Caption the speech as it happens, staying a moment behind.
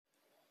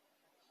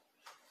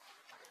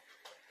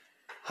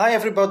Hi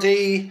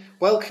everybody,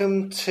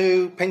 welcome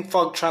to Pink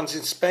Fog Trans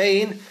in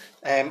Spain.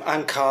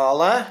 I'm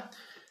Carla.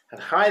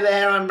 And hi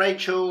there, I'm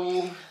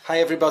Rachel.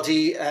 Hi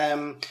everybody.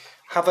 I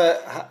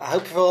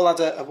hope you've all had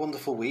a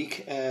wonderful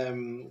week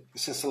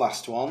since the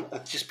last one.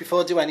 Just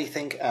before I do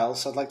anything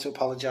else, I'd like to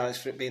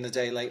apologise for it being a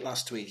day late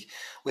last week.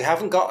 We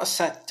haven't got a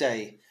set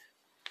day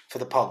for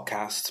the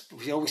podcast.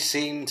 We always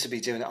seem to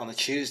be doing it on a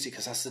Tuesday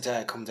because that's the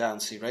day I come down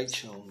to see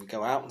Rachel and we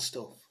go out and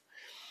stuff.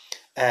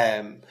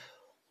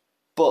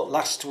 But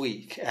last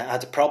week I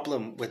had a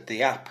problem with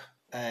the app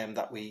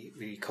that we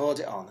record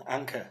it on,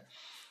 Anchor.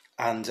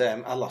 And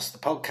I lost the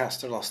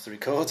podcast, I lost the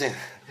recording,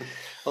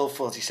 all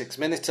 46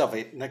 minutes of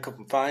it, and I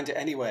couldn't find it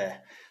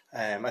anywhere.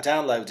 I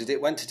downloaded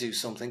it, went to do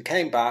something,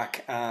 came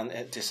back, and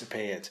it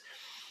disappeared.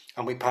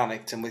 And we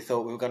panicked, and we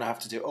thought we were going to have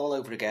to do it all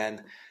over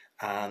again.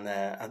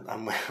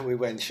 And we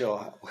weren't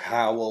sure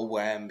how or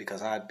when,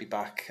 because I'd be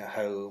back at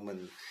home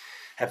and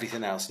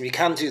everything else. And you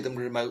can do them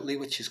remotely,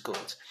 which is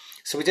good.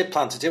 So we did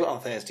plan to do it on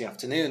Thursday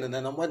afternoon, and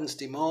then on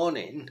Wednesday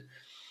morning,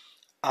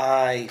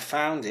 I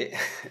found it.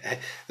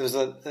 There was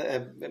I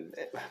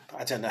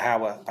don't know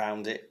how I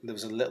found it. There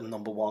was a little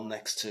number 1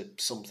 next to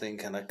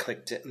something, and I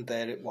clicked it, and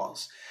there it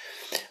was.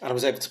 And I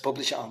was able to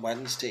publish it on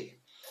Wednesday.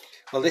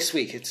 Well, this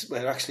week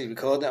we're actually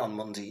recording it on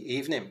Monday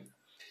evening,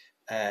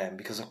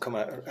 because I've come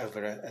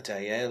over a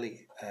day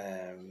early,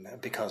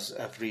 because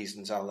of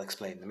reasons I'll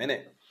explain in a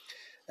minute.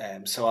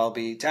 So I'll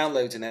be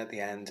downloading it at the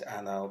end,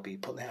 and I'll be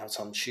putting it out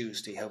on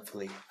Tuesday,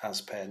 hopefully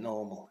as per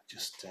normal,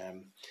 just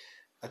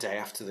a day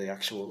after the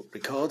actual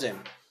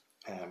recording.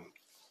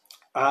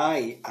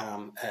 I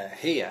am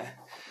here.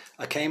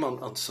 I came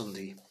on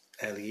Sunday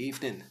early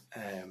evening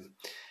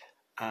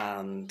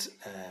and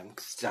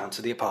down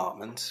to the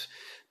apartment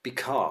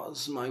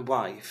because my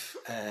wife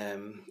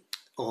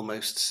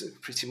almost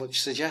pretty much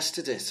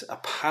suggested it.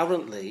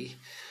 Apparently,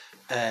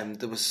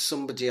 there was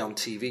somebody on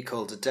TV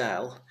called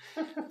Adele,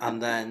 and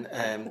then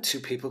 2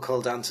 people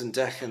called Anton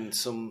Deck and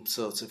some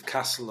sort of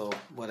castle or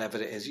whatever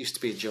it is. It used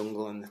to be a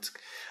jungle, and it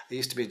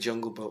used to be a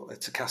jungle, but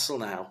it's a castle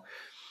now.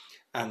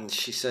 And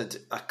she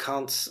said, I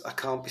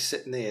can't be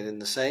sitting here in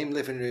the same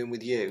living room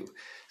with you,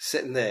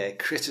 sitting there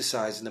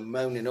criticising and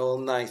moaning all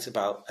night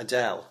about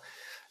Adele.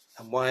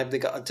 And why have they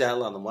got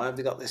Adele on, and why have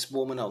they got this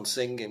woman on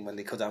singing when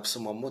they could have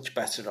someone much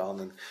better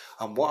on?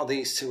 And what are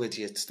these 2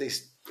 idiots?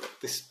 This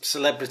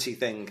celebrity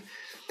thing.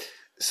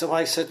 So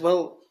I said,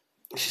 well,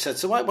 she said,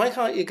 so why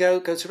can't you go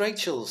to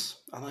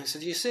Rachel's? And I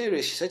said, are you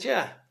serious? She said,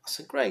 yeah. I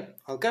said, great,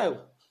 I'll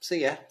go.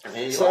 See ya. And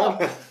here you are.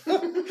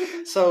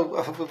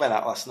 So we went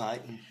out last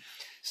night and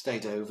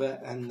stayed over,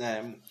 and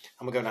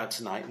we're going out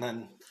tonight, and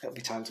then it'll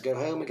be time to go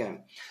home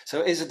again. So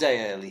it is a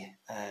day early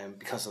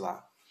because of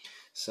that.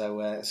 So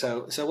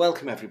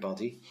welcome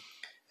everybody.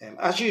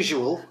 As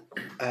usual,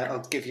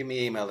 I'll give you my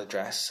email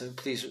address, so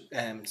please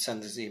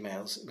send us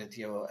emails with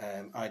your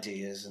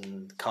ideas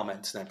and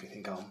comments and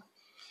everything on.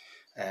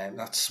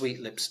 That's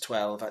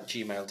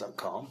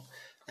sweetlips12@gmail.com.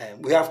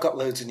 We have got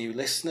loads of new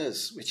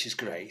listeners, which is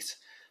great.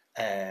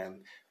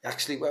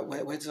 Actually,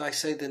 where did I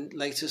say the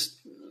latest?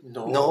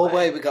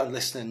 Norway. We got a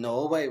listener in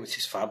Norway, which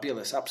is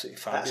fabulous,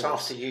 absolutely fabulous.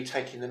 That's after you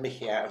taking the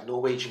mickey out of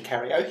Norwegian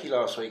karaoke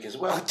last week as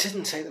well. I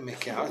didn't take the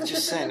mickey out. I was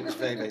just saying it was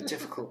very, very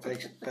difficult,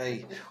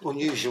 very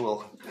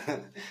unusual.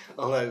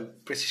 Although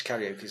British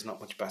karaoke is not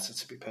much better,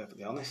 to be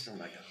perfectly honest. Oh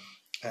my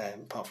God.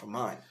 Apart from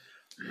mine.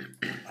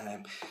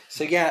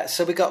 So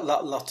we got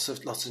lots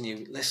of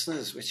new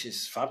listeners, which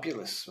is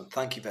fabulous. And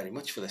thank you very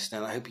much for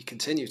listening. I hope you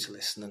continue to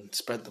listen and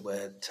spread the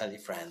word, tell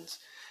your friends,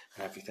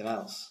 and everything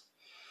else.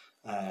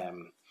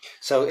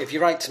 So if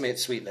you write to me at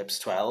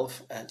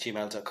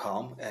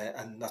sweetlips12@gmail.com,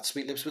 and that's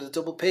sweetlips with a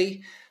double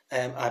P,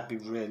 I'd be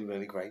really,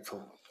 really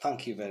grateful.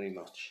 Thank you very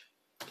much.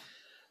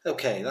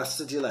 Okay, that's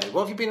the delay.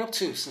 What have you been up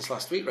to since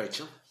last week,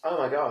 Rachel? Oh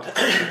my God.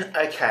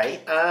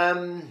 Okay.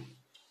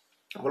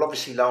 Well,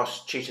 obviously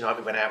last Tuesday night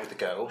we went out with the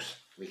girls,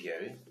 with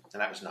you,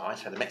 and that was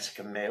nice. Had a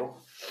Mexican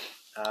meal.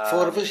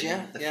 4 of us,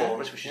 yeah. The 4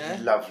 of us, which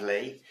is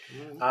lovely.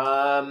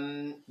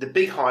 Mm. The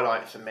big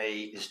highlight for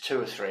me is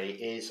 2 or 3,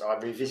 is I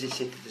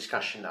revisited the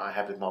discussion that I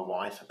had with my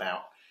wife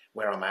about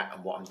where I'm at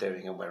and what I'm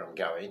doing and where I'm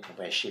going and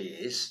where she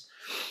is.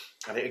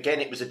 And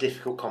it was a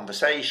difficult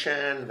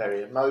conversation,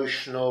 very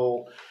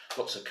emotional,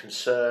 lots of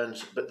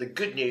concerns. But the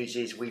good news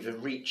is we've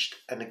reached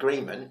an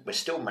agreement. We're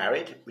still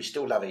married. We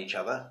still love each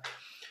other.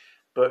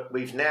 But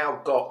we've now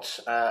got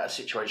a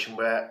situation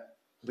where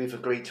we've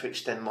agreed to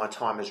extend my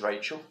time as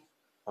Rachel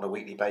on a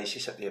weekly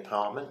basis at the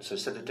apartment. So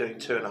instead of doing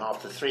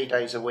 2.5 to 3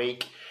 days a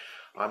week,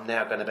 I'm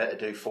now going to better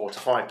do 4 to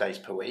 5 days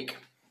per week,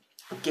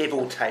 give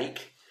or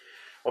take,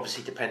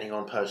 obviously depending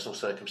on personal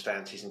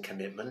circumstances and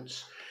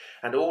commitments.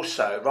 And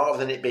also, rather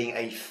than it being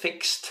a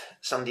fixed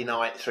Sunday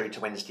night through to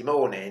Wednesday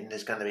morning,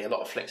 there's going to be a lot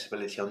of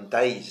flexibility on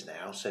days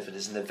now. So if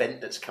there's an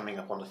event that's coming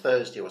up on a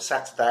Thursday or a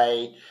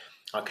Saturday,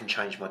 I can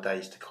change my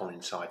days to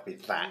coincide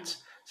with that. So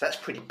that's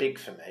pretty big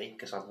for me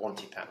because I've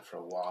wanted that for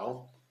a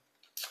while.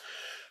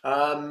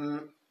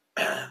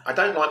 I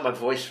don't like my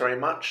voice very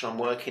much. I'm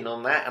working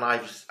on that, and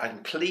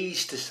I'm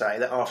pleased to say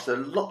that after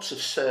lots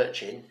of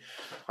searching,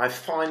 I've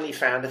finally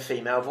found a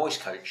female voice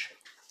coach.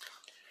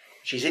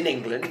 She's in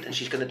England and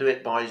she's going to do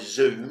it by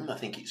Zoom, I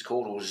think it's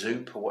called, or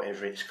Zoop, or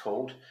whatever it's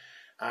called.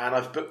 And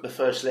I've booked the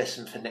first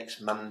lesson for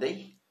next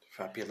Monday.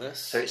 Fabulous.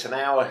 So it's an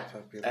hour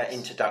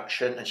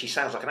introduction, and she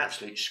sounds like an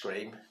absolute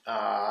scream.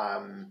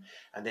 And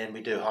then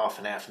we do half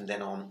an hour from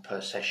then on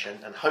per session,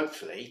 and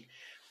hopefully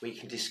we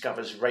can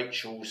discover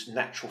Rachel's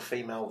natural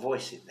female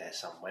voice in there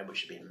somewhere,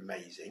 which would be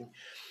amazing.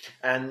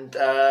 And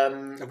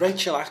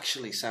Rachel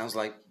actually sounds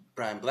like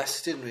Brian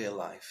Blessed in real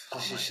life. Oh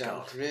she my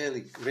sounds God.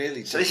 really,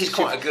 really. So this is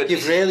quite a good.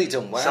 You've really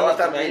done well. So I've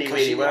done really,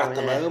 really well at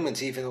the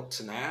moment, even up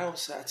to now.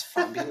 So that's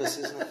fabulous,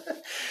 isn't it?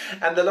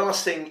 And the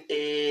last thing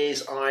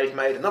is I've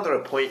made another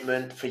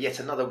appointment for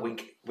yet another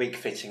wig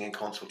fitting and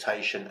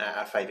consultation at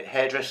our favourite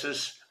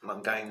hairdressers, and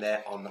I'm going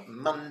there on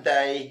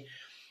Monday.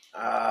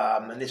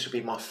 And this will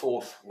be my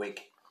fourth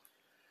wig.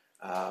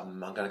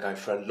 I'm going to go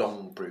for a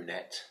long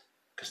brunette.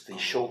 Because the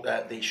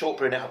short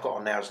brunette I've got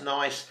on now is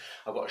nice.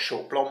 I've got a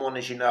short blonde one,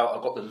 as you know.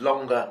 I've got the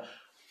longer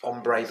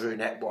ombre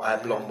brunette,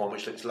 blonde one,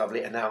 which looks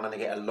lovely. And now I'm going to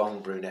get a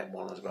long brunette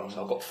one as well.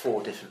 So I've got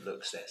 4 different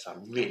looks there. So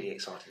I'm really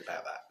excited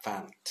about that.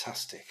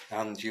 Fantastic.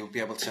 And you'll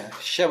be able to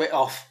show it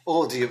off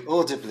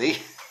audibly.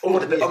 On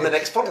the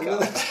next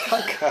podcast.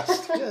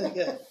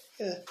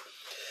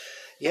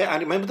 Yeah, I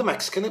remember the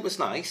Mexican. It was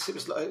nice. It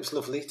was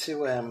lovely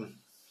to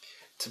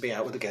be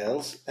out with the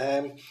girls.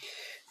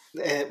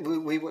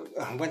 We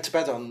went to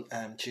bed on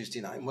Tuesday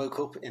night and woke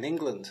up in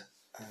England.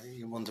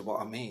 You wonder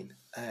what I mean.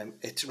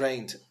 It's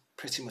rained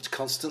pretty much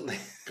constantly,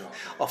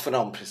 off and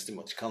on pretty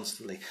much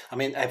constantly. I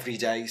mean, every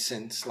day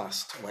since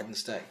last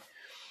Wednesday.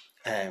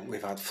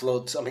 We've had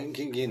floods. I mean,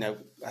 you know,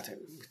 I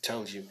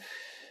told you,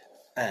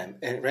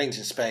 it rains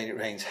in Spain. It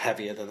rains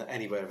heavier than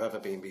anywhere I've ever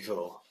been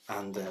before.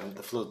 And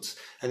the floods,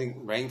 I think,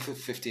 rain for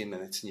 15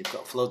 minutes and you've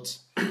got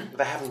floods.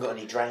 They haven't got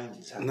any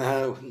drains, have they?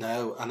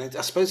 No. And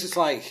I suppose it's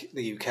like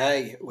the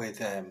UK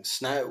with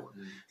snow.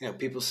 You know,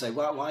 people say,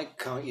 well, why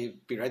can't you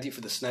be ready for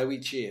the snow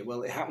each year?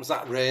 Well, it happens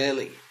that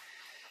rarely.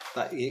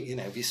 That, you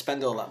know, if you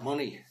spend all that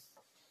money,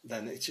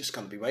 then it's just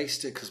going to be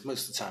wasted because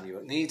most of the time you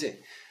won't need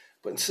it.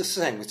 But it's the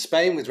same with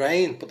Spain with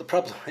rain. But the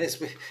problem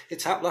is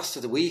it's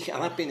lasted a week,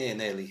 and I've been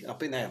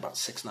there about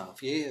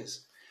 6.5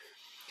 years.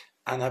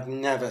 And I've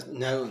never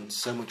known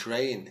so much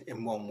rain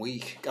in 1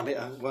 week. I mean,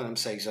 when I'm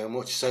saying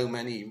so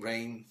many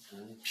rain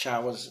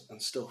showers and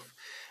stuff.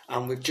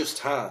 And we've just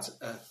had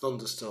a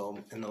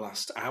thunderstorm in the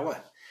last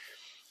hour.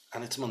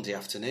 And it's Monday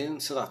afternoon,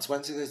 so that's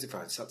Wednesday, Thursday,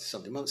 Friday, Saturday,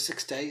 Sunday, Monday.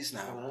 6 days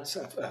now of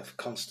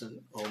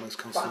almost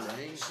constant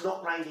rain. It's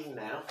not raining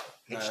now.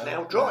 It's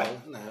now dry.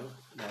 No.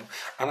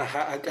 And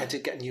I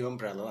did get a new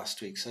umbrella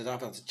last week, so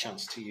I've had a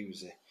chance to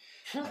use it.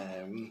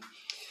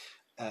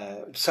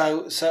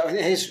 So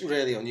it is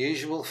really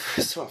unusual for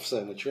us to have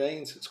so much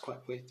rain, so it's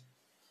quite weird.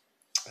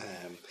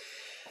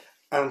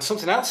 And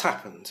something else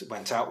happened. It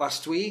went out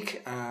last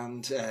week,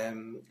 and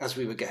as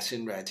we were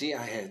getting ready,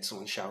 I heard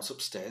someone shout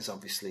upstairs.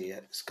 Obviously,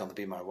 it's going to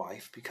be my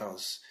wife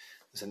because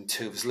there's only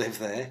 2 of us live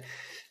there.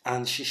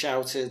 And she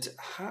shouted,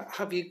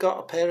 "Have you got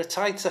a pair of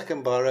tights I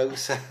can borrow?"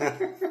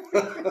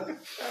 Oh,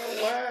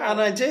 wow. And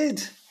I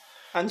did,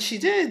 and she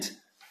did,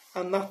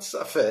 and that's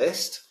a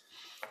first,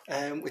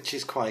 which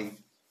is quite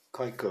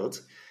good.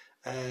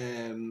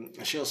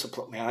 She also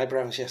plucked my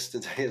eyebrows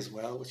yesterday as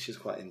well, which is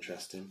quite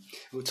interesting.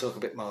 We'll talk a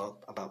bit more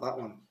about that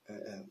one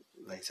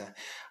later.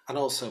 And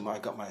also,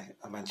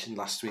 I mentioned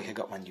last week I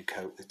got my new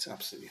coat. It's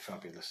absolutely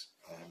fabulous.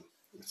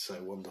 It's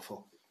so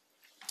wonderful.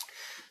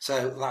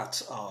 So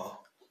that's our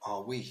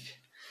week.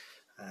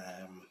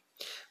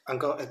 I'm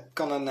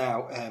gonna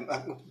now.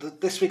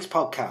 This week's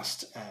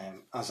podcast,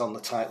 as on the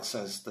title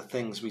says, the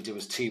things we do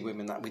as tea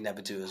women that we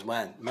never do as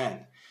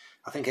men.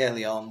 I think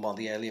early on, one of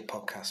the earlier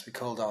podcasts, we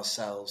called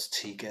ourselves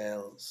tea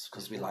girls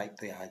because we liked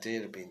the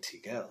idea of being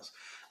tea girls.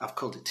 I've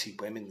called it tea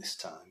women this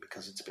time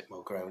because it's a bit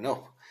more grown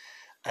up.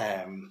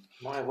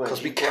 My word,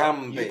 because we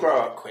can be. You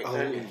grow up quick,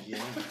 don't you?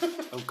 Yeah.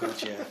 Oh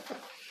God, yeah.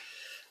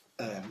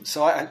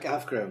 So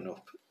I've grown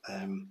up,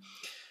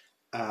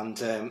 and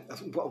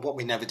what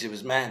we never do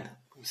as men.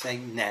 We say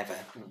never.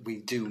 We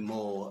do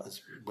more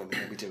as women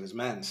than we do as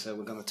men. So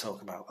we're going to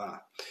talk about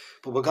that.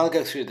 But we're going to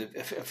go through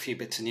a few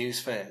bits of news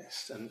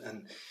first, and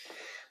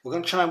we're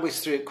going to try and whiz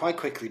through it quite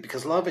quickly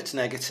because a lot of it's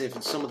negative,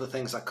 and some of the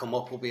things that come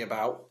up will be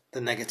about the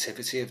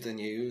negativity of the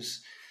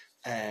news.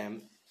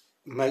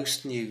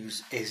 Most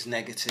news is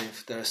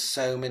negative. There are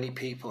so many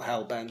people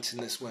hell-bent in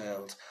this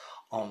world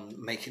on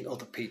making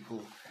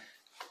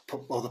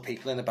put other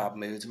people in a bad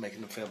mood and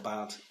making them feel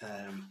bad.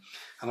 And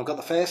I've got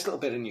the first little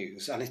bit of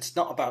news, and it's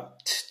not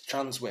about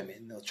trans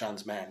women or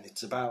trans men.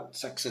 It's about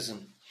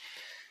sexism.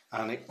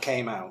 And it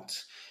came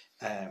out.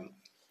 And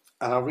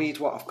I'll read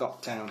what I've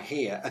got down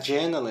here. A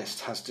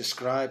journalist has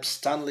described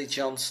Stanley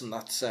Johnson,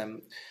 that's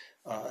the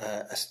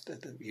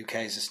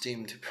UK's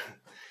esteemed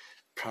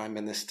Prime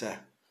Minister.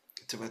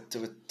 Do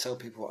I tell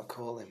people what I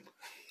call him?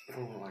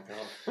 Oh my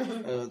God.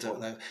 Oh, I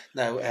don't know.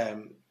 No,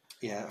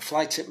 a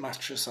fly tip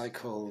mattress I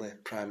call the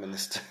Prime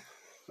Minister.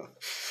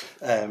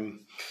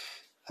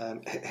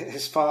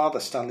 His father,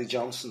 Stanley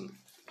Johnson,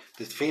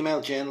 the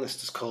female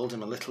journalist has called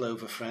him a little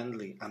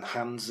over-friendly and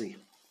handsy.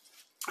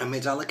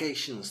 amid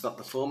allegations that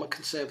the former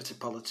Conservative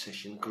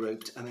politician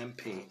groped an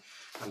MP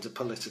and a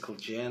political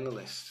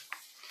journalist.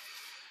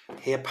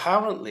 He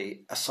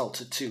apparently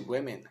assaulted 2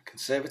 women,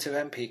 Conservative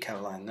MP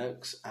Caroline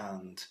Noakes,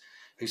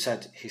 who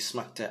said he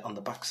smacked her on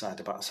the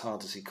backside about as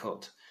hard as he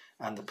could,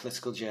 and the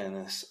political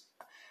journalist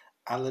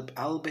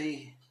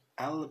Albi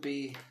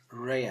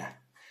Rhea,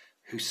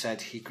 who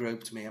said he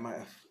groped me. I might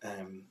have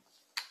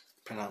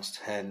pronounced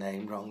her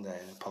name wrong there,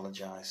 I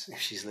apologise if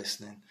she's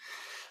listening.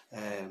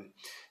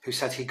 Who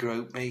said he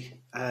groped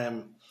me.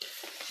 In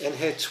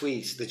her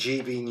tweet, the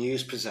GB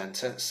News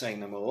presenter, Say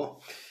No More,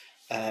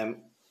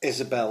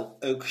 Isabel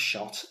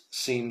Oakeshott,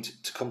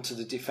 seemed to come to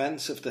the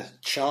defence of the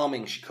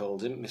charming, she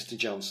called him, Mr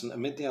Johnson,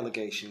 amid the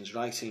allegations,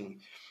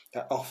 writing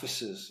that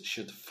police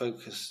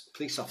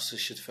officers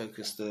should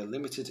focus their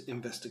limited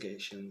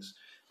investigations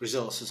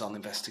resources on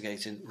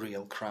investigating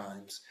real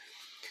crimes.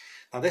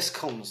 Now this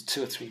comes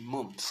 2 or 3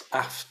 months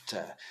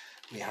after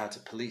we had a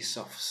police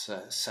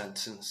officer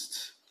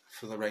sentenced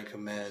for the rape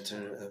and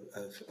murder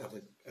of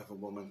a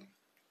woman,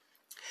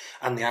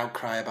 and the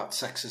outcry about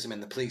sexism in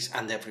the police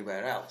and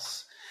everywhere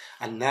else.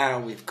 And now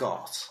we've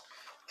got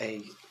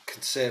a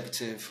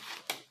Conservative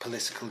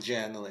political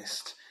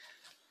journalist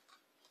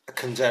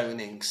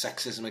condoning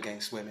sexism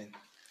against women.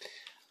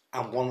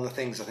 And one of the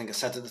things I think I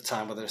said at the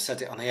time, whether I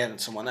said it on air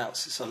and someone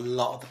else, it's a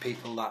lot of the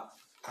people that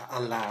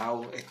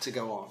allow it to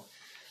go on.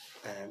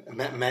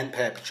 Men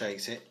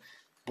perpetrate it,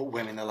 but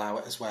women allow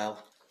it as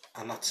well.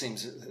 And that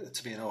seems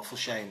to be an awful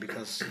shame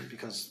because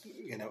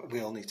you know, we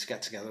all need to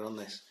get together on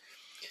this.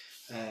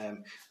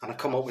 And I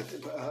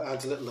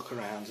had a little look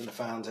around and I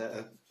found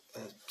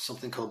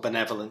something called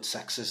benevolent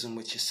sexism,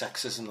 which is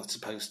sexism that's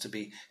supposed to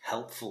be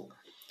helpful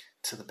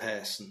to the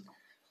person,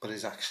 but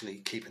is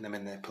actually keeping them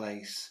in their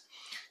place.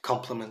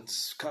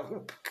 Compliments,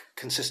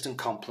 consistent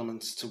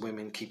compliments to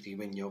women keep you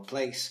in your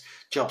place.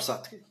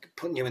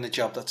 Putting you in a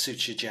job that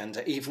suits your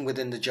gender, even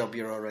within the job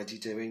you're already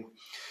doing.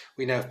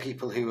 We know of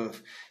people who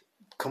have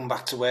come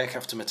back to work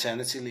after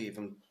maternity leave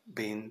and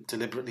been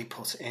deliberately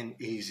put in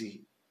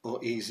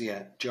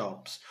easier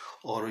jobs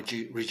or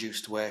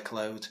reduced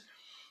workload.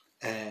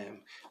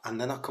 And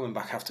they're not coming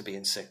back after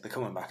being sick, they're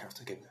coming back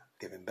after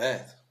giving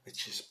birth,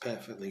 which is a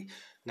perfectly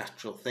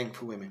natural thing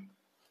for women.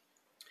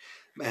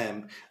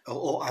 And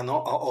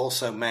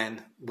also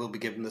men will be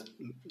given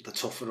the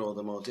tougher or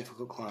the more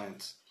difficult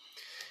clients.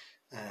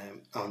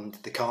 And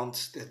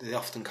they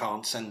often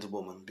can't send a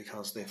woman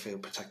because they feel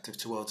protective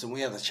towards them.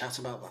 We had a chat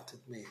about that,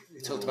 didn't we? We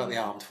talked about the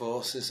armed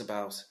forces,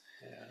 about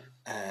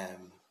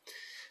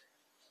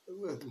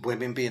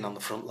women being on the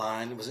front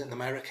line. Was it in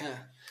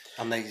America?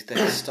 And they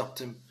stopped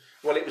him.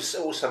 Well, it was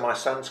also my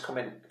son's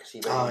comment because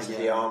he went into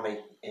the army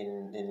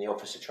in the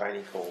officer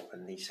training corps,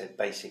 and he said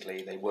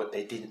basically they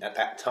didn't at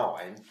that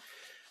time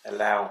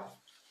allow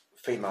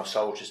female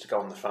soldiers to go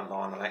on the front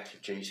line on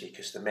active duty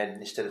because the men,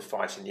 instead of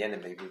fighting the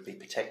enemy, would be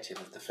protective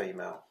of the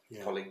female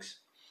colleagues.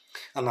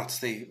 And that's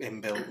the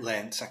inbuilt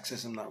learned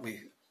sexism that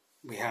we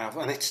have,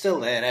 and it's still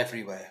there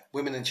everywhere.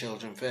 Women and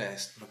children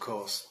first. And of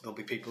course, there'll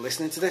be people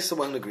listening to this that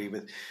won't agree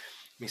with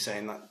me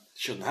saying that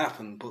shouldn't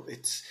happen, but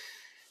it's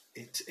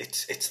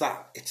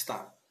that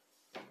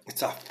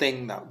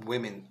thing that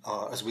women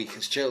are as weak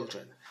as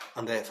children,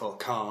 and therefore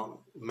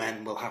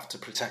men will have to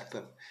protect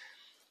them,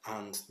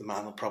 and the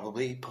man will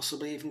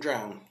possibly even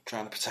drown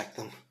trying to protect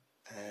them.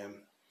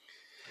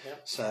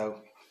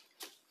 So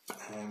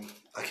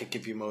I could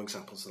give you more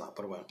examples of that,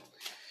 but I won't.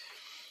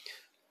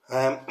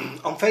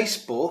 On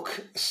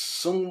Facebook,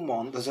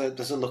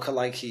 there's a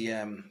lookalike,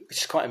 which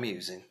is quite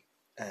amusing,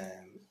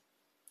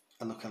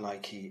 a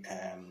lookalike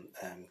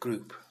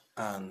group,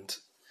 and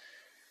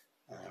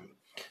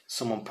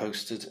someone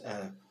posted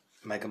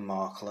Meghan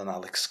Markle and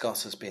Alex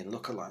Scott as being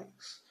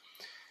lookalikes,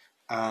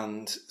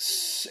 and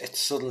it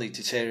suddenly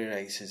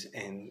deteriorated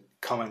in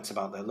comments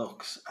about their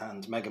looks,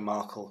 and Meghan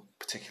Markle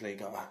particularly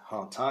got a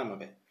hard time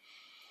of it,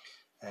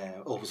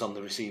 or was on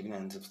the receiving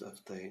end of the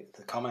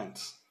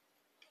comments.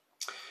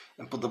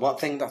 But the one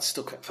thing that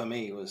stuck out for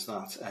me was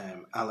that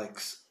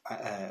Alex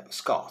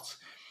Scott,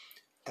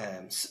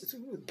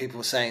 people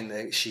were saying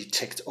that she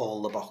ticked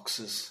all the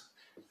boxes.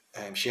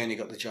 She only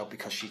got the job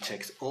because she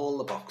ticked all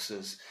the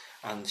boxes,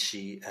 and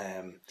she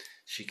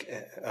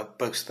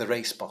both the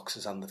race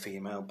boxes and the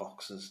female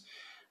boxes.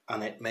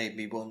 And it made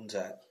me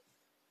wonder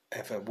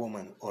if a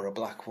woman or a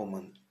black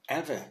woman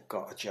ever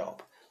got a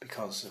job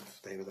because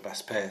they were the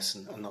best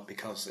person and not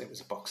because it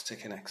was a box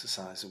ticking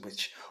exercise, in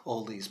which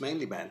all these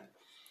mainly men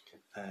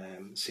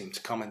seem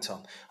to comment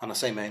on. And I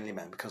say mainly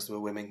men because there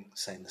were women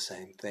saying the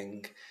same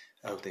thing.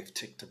 Oh, they've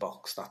ticked a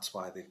box, that's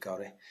why they've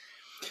got it.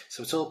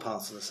 So it's all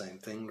part of the same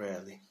thing,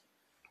 really.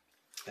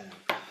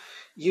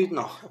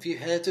 Have you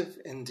heard of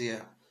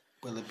India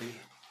Willoughby?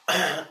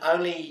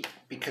 Only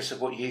because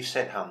of what you've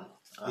said, Hun.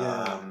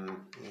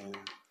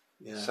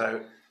 Yeah.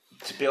 So,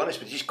 to be honest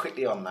with you, just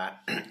quickly on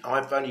that,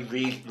 I've only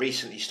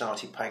recently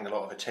started paying a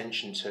lot of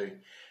attention to,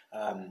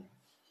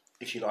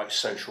 if you like,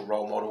 social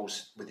role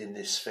models within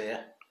this sphere.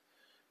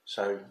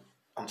 So,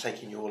 I'm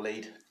taking your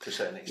lead to a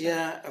certain extent.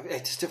 Yeah,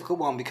 it's a difficult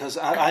one because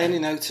I only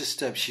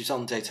noticed she's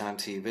on daytime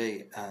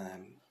TV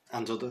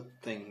and other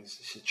things.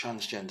 She's a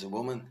transgender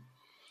woman,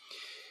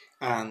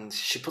 and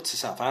she puts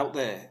herself out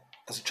there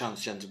as a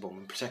transgender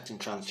woman, protecting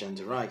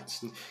transgender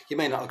rights. And you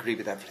may not agree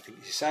with everything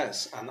she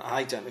says, and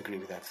I don't agree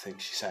with everything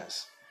she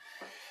says.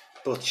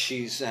 But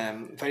she's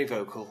very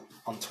vocal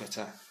on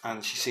Twitter,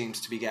 and she seems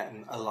to be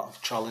getting a lot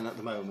of trolling at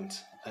the moment.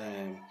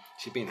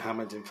 She's been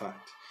hammered, in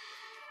fact.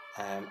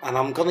 And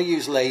I'm going to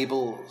use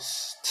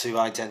labels to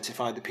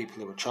identify the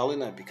people who are trolling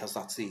her because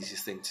that's the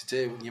easiest thing to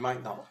do. You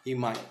might not. You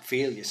might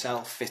feel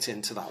yourself fit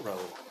into that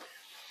role.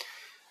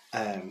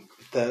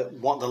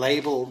 The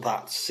label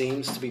that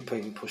seems to be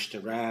being pushed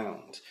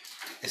around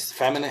is the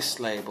feminist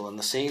label, and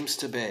there seems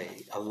to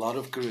be a lot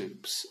of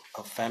groups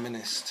of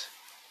feminist.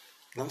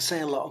 I don't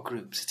say a lot of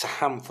groups. It's a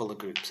handful of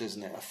groups,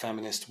 isn't it? Of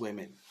feminist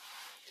women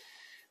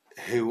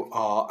who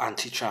are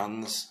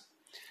anti-trans.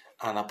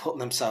 And are putting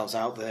themselves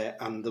out there.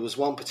 And there was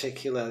one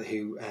particular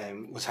who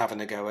was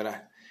having a go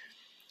at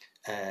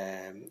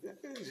her,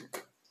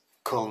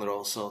 calling her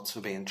all sorts for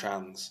being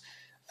trans.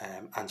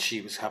 And she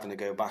was having a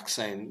go back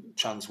saying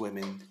trans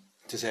women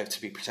deserve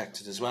to be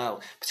protected as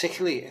well.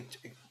 Particularly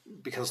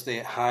because they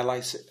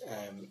highlight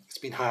it's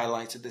been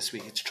highlighted this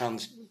week. It's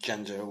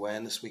Transgender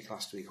Awareness Week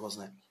last week,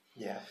 wasn't it?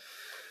 Yeah.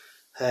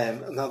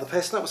 Now, the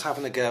person that was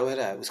having a go at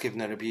her was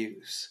giving her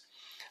abuse.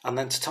 And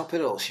then to top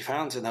it all, she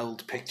found an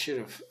old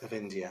picture of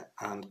India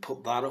and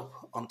put that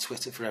up on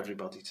Twitter for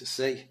everybody to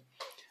see.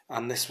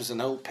 And this was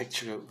an old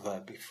picture of her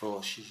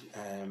before she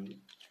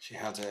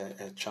had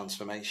a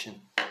transformation,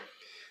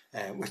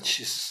 which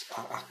is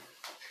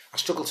I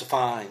struggle to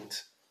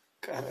find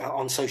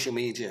on social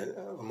media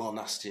a more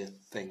nastier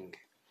thing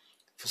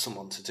for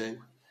someone to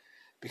do,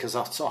 because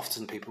that's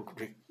often people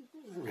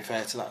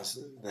refer to that as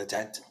they're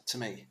dead to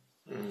me.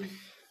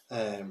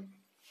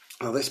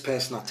 Now, this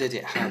person that did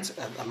it had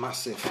a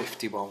massive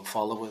 51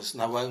 followers,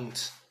 and I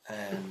won't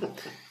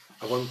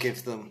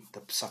give them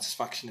the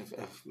satisfaction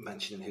of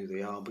mentioning who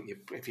they are, but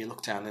if you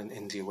look down in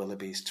India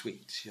Willoughby's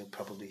tweets, you'll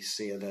probably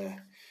see her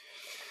there.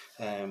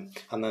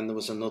 And then there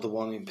was another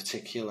one in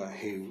particular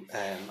who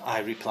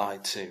I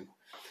replied to,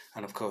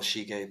 and of course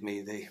she gave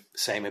me the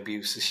same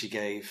abuse as she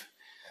gave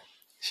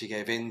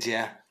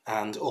India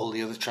and all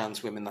the other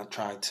trans women that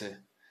tried to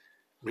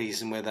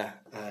reason with her.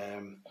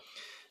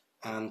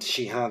 And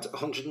she had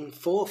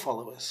 104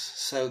 followers,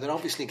 so they're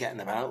obviously getting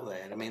them out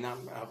there. I mean,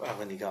 I've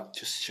only got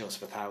just short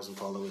of 1,000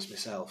 followers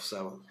myself,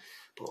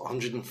 but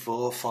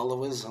 104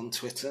 followers on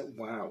Twitter,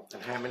 wow.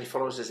 And how many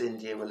followers has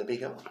India Willoughby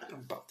got?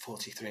 About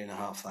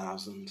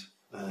 43,500.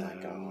 Oh my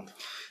God.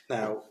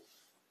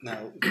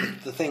 Now,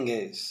 the thing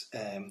is,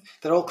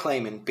 they're all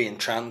claiming being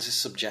trans is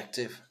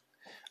subjective.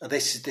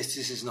 This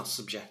is not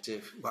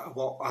subjective.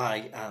 What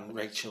I and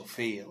Rachel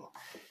feel.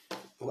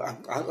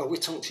 We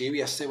talked to you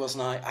yesterday,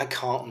 wasn't I? I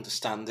can't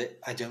understand it.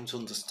 I don't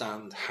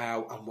understand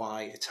how and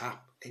why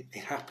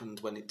it happened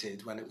when it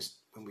did, when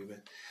we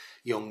were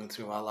young and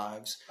through our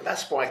lives. But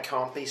that's why it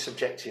can't be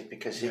subjective,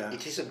 because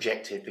it is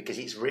objective, because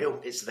it's real,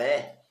 it's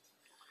there,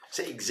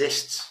 so it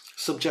exists.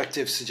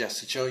 Subjective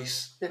suggests a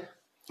choice. Yeah.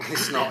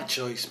 It's not a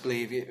choice,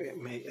 believe you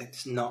me.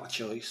 It's not a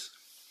choice.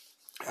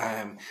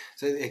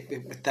 So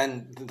it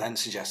then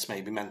suggests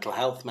maybe mental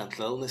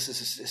illness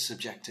is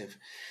subjective,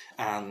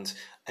 and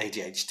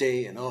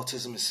ADHD and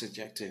autism is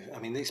subjective. I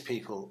mean, these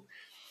people,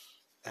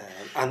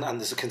 and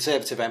there's a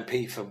Conservative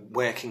MP for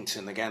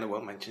Workington, again I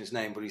won't mention his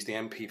name, but he's the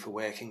MP for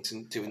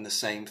Workington doing the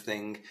same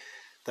thing.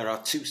 There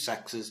are two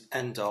sexes,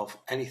 end of.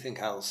 Anything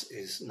else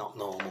is not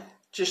normal.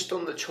 Just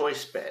on the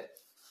choice bit,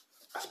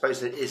 I suppose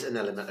there is an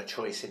element of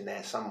choice in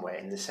there somewhere,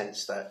 in the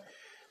sense that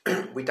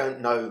we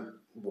don't know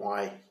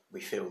why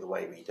we feel the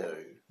way we do.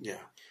 Yeah.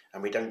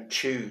 And we don't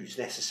choose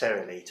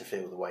necessarily to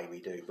feel the way we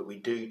do, but we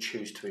do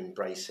choose to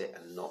embrace it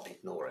and not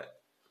ignore it.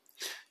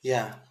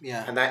 Yeah,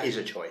 yeah. And that is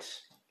a choice.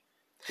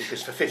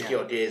 Because for 50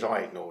 odd years I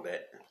ignored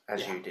it,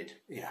 as you did.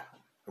 Yeah.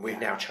 And we've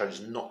now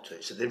chosen not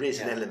to. So there is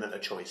an element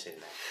of choice in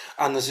there.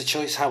 And there's a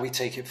choice how we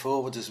take it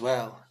forward as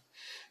well.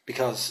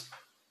 Because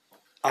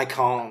I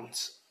can't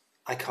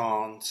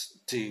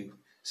do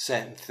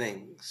certain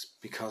things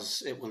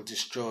because it will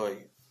destroy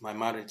my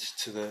marriage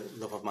to the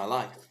love of my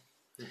life.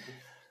 Mm-hmm.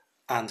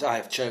 And I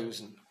have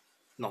chosen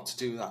not to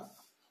do that,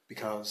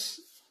 because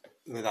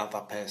without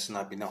that person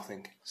I'd be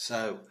nothing.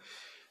 So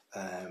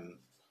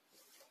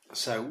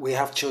we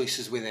have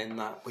choices within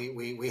that.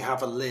 We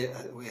have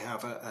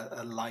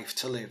a life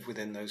to live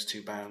within those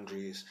two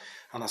boundaries.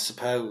 And I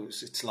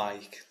suppose it's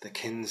like the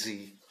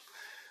Kinsey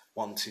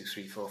 1, 2,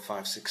 3, 4,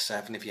 5, 6,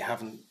 7. If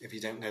you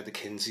don't know the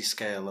Kinsey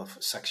scale of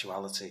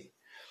sexuality,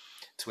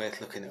 it's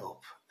worth looking it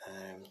up.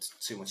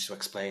 Too much to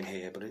explain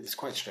here, but it's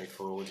quite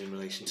straightforward in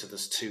relation to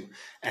there's two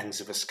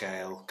ends of a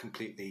scale,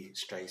 completely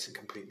straight and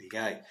completely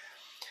gay.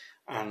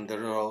 And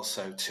there are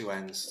also two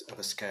ends of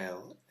a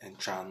scale in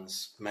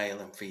trans, male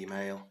and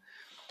female.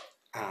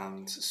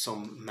 And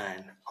some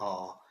men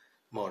are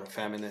more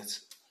effeminate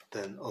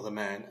than other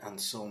men, and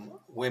some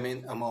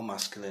women are more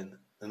masculine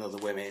than other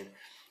women.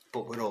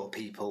 But we're all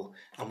people,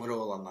 and we're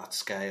all on that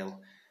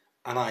scale.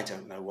 And I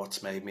don't know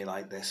what's made me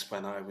like this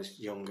when I was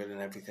younger and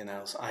everything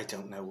else. I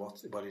don't know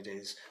what it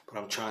is, but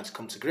I'm trying to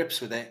come to grips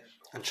with it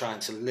and trying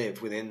to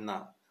live within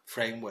that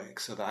framework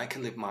so that I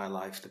can live my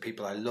life, the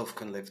people I love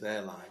can live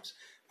their lives,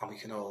 and we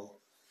can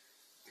all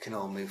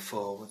move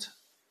forward.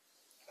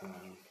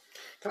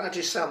 Can I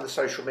just say on the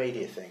social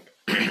media thing?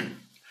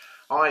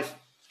 I've,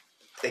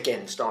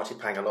 again, started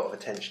paying a lot of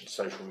attention to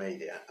social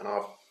media, and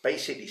I've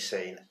basically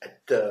seen a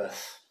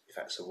dearth, if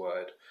that's a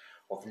word,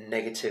 of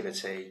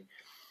negativity,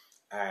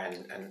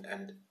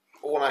 and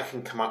all I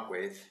can come up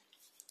with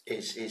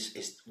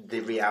is the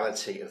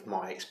reality of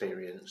my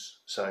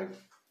experience. So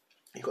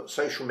you've got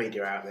social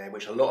media out there,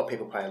 which a lot of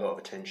people pay a lot of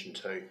attention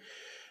to,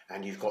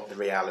 and you've got the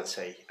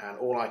reality. And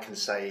all I can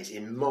say is,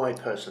 in my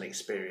personal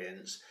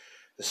experience,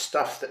 the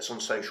stuff that's on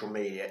social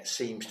media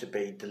seems to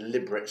be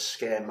deliberate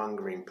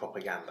scaremongering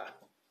propaganda.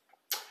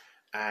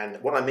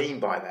 And what I mean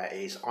by that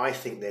is, I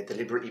think they're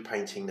deliberately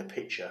painting the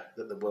picture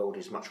that the world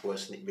is much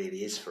worse than it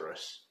really is for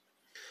us.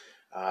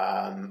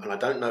 And I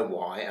don't know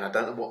why, and I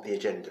don't know what the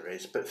agenda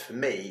is, but for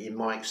me, in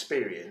my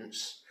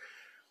experience,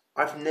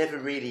 I've never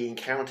really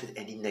encountered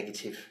any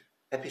negative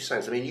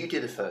episodes. I mean, you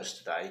did the first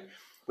today.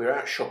 We were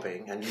out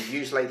shopping, and you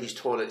used ladies'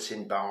 toilets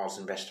in bars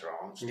and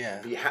restaurants,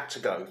 but you had to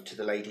go to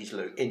the ladies'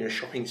 loo in a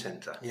shopping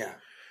centre. Yeah.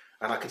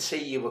 And I could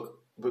see you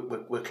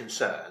were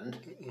concerned,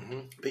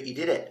 but you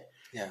did it.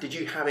 Yeah. Did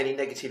you have any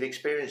negative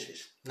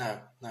experiences? No.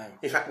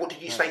 In fact, what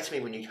did you say to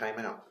me when you came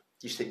out?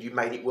 You said you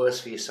made it worse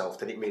for yourself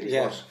than it really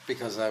was.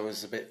 Because I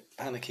was a bit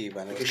panicky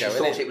when it was going in.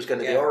 Because you thought it was going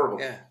to be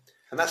horrible. Yeah.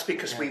 And that's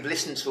because we've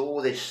listened to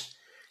all this,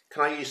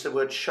 can I use the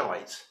word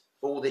shite?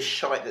 All this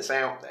shite that's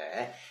out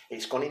there,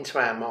 it's gone into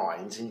our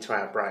minds, into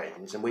our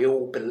brains, and we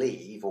all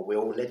believe, or we're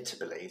all led to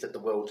believe, that the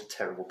world's a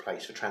terrible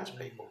place for trans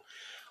people.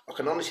 I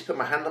can honestly put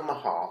my hand on my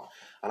heart,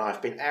 and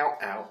I've been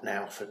out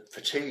now for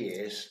 2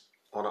 years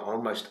on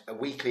almost a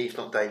weekly, if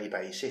not daily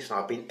basis, and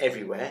I've been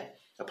everywhere,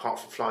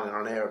 apart from flying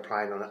on an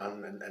aeroplane,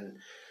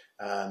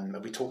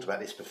 and we talked about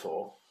this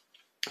before,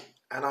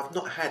 and I've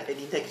not had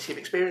any negative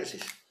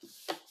experiences.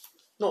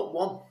 Not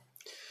one.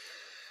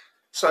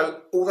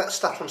 So all that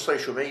stuff on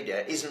social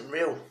media isn't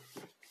real.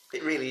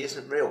 It really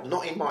isn't real.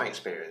 Not in my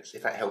experience,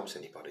 if that helps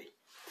anybody.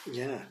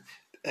 Yeah.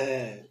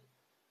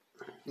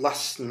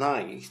 Last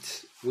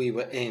night we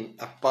were in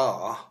a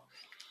bar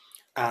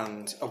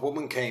and a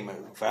woman came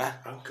over.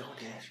 Oh God,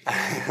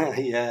 yes.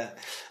 Yeah.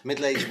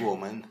 Middle-aged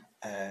woman,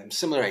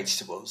 similar age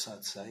to us,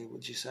 I'd say.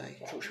 Would you say?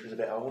 I thought she was a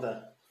bit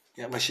older.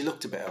 Yeah, well, she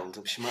looked a bit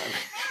older, but she might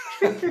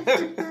have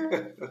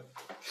been.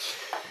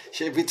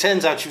 It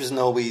turns out she was a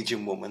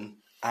Norwegian woman.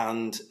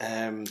 And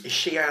is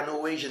she our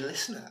Norwegian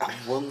listener? I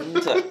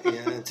wonder.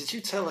 Yeah, did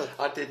you tell her?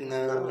 I didn't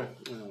know.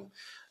 No.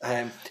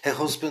 Her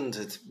husband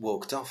had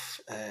walked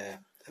off,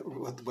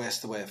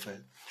 worst the way for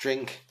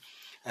drink,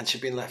 and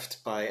she'd been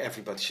left by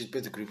everybody. She'd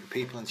with a group of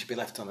people, and she'd been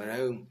left on her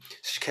own.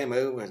 So she came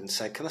over and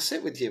said, "Can I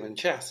sit with you and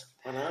chat?"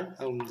 I know.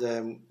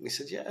 And we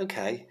said, "Yeah,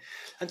 okay."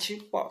 And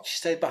she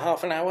stayed about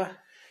half an hour.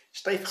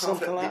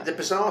 The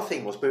bizarre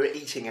thing was we were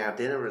eating our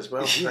dinner as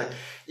well. So,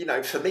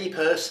 for me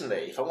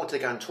personally, if I wanted to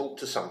go and talk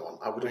to someone,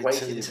 I would have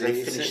waited until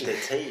they finished their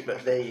tea.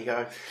 But there you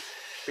go.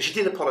 But she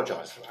did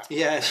apologise for that.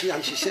 Yeah, she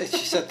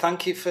said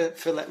thank you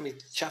for letting me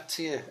chat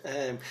to you.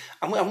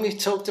 And we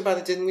talked about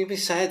it, didn't we? We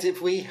said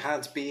if we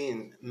had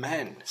been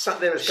men,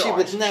 sat there as guys, she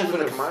would never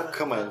have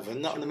come over.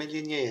 Not in a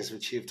million years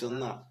would she have done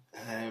that.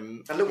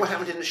 And look what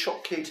happened in the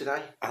shop queue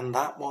today. And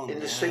that one in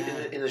the suit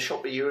in the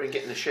shop that you were in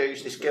getting the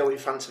shoes. This girl in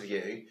front of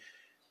you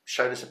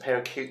showed us a pair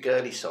of cute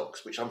girly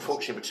socks, which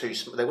unfortunately were too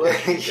small. They were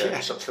cute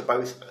girly socks for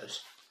both of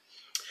us.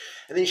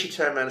 And then she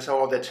turned around and said,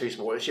 "Oh, they're too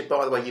small." And she said,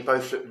 "By the way, you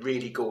both look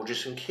really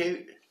gorgeous and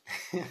cute."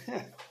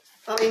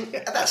 I mean,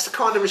 that's the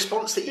kind of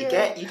response that you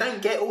get. You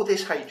don't get all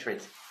this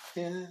hatred.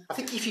 Yeah. I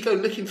think if you go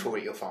looking for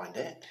it, you'll find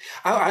it.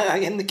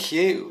 In the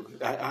queue,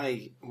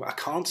 I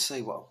can't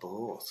say what I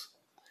bought,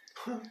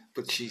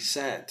 but she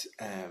said,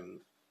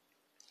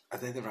 "Are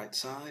they the right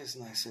size?"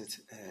 And I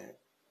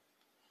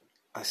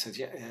said,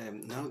 "Yeah,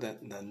 no, they're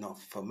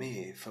not for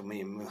me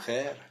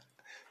mujer,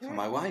 for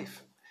my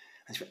wife."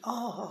 And she went,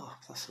 "Oh,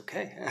 that's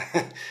okay."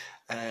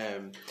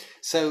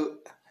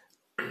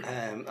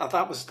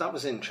 That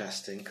was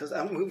interesting because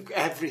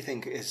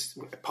everything is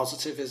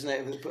positive, isn't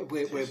it?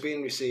 We're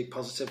being received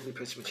positively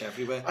pretty much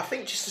everywhere. I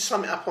think just to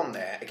sum it up on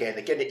there, again,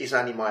 it is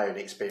only my own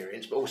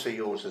experience, but also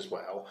yours as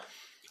well.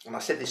 And I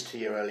said this to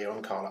you earlier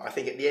on, Carla. I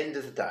think at the end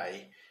of the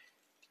day,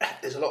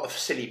 there's a lot of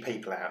silly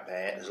people out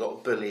there. There's a lot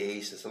of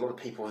bullies. There's a lot of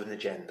people with an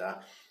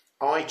agenda.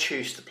 I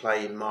choose to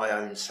play in my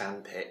own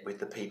sandpit with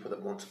the people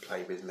that want to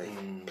play with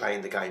me,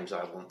 playing the games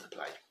I want to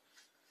play.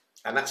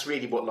 And that's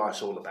really what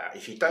life's all about.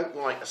 If you don't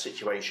like a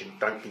situation,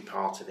 don't be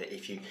part of it.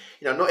 If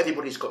not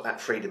everybody's got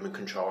that freedom and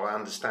control. I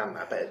understand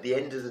that. But at the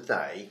end of the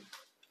day,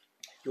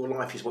 your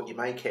life is what you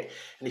make it.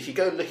 And if you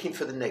go looking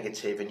for the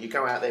negative and you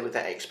go out there with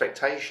that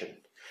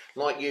expectation,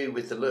 like you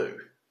with the loo,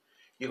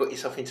 you got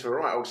yourself into a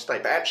right old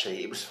state. But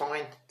actually, it was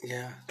fine.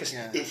 Yeah. Because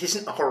it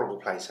isn't a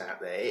horrible place out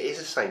there. It is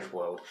a safe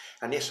world.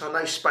 And yes, I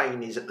know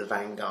Spain is at the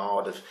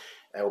vanguard of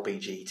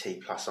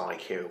LBGT plus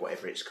IQ or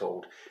whatever it's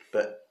called.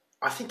 But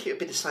I think it would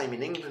be the same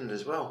in England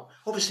as well.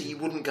 Obviously, you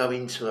wouldn't go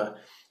into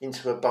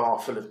a bar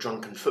full of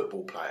drunken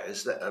football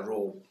players that are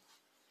all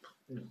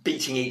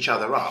beating each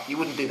other up. You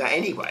wouldn't do that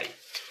anyway.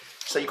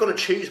 So you've got to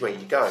choose where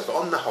you go. But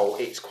on the whole,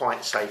 it's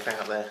quite safe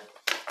out there,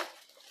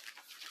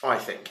 I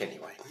think,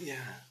 anyway. Yeah.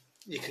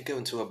 You could go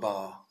into a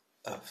bar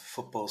of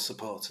football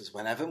supporters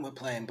when Everton were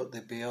playing, but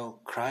they'd be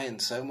all crying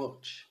so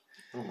much.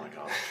 Oh, my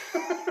God.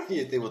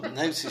 They wouldn't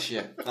notice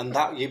you. And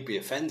that you'd be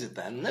offended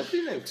then.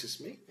 Nobody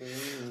noticed me.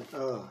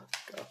 Oh,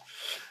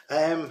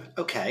 God.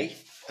 Okay.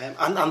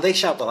 And they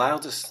shout the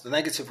loudest. The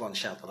negative ones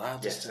shout the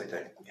loudest. Yes, they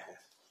do.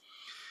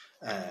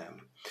 Yeah.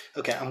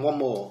 Okay, and one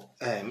more.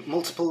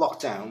 Multiple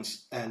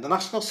lockdowns. The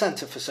National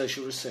Centre for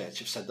Social Research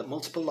have said that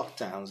multiple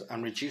lockdowns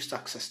and reduced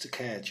access to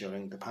care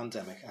during the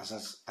pandemic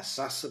has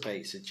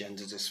exacerbated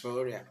gender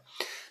dysphoria.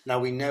 Now,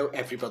 we know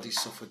everybody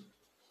suffered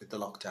with the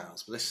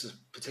lockdowns, but this is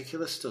a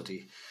particular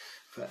study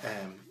for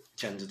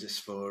gender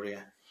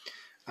dysphoria,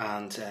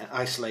 and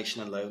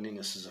isolation and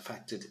loneliness is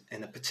affected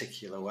in a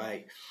particular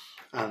way.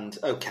 And,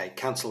 okay,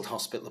 cancelled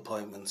hospital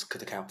appointments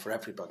could account for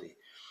everybody.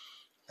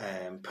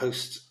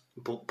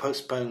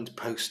 Postponed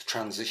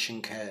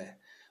post-transition care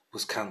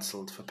was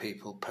cancelled for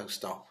people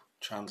post-op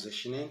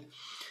transitioning.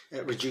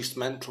 Reduced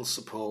mental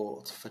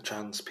support for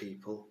trans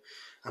people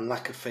and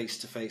lack of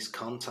face-to-face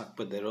contact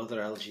with their other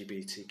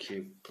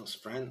LGBTQ plus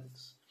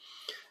friends.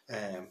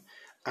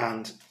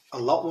 And a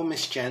lot were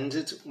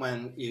misgendered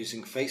when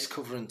using face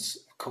coverings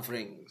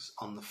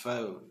on the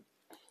phone.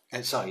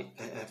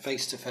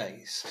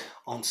 Face-to-face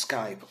on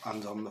Skype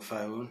and on the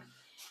phone,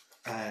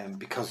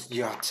 because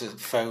you had to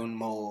phone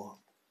more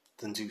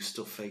than do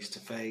stuff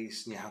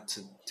face-to-face, and you had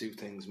to do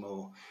things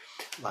more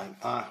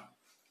like that.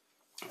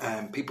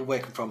 People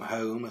working from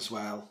home as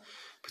well,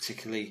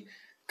 particularly,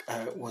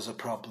 was a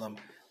problem.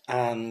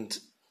 And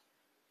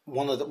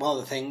one of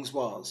the things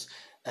was,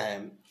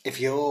 if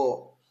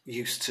you're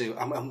used to,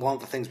 and one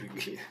of the things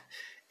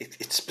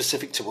it's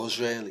specific to us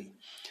really.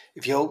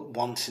 If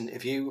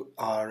you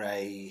are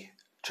a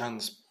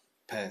trans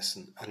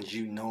person and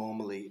you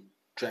normally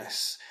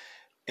dress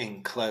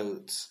in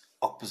clothes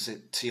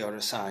opposite to your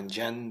assigned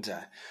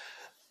gender,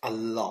 a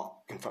lot,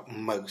 in fact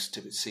most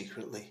of it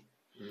secretly,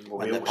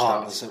 when the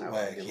partners at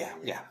work,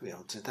 we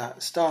all did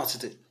that.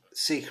 Started it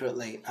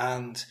secretly,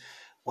 and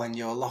when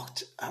you're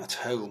locked at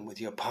home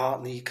with your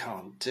partner, you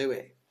can't do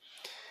it.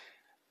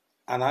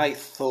 And I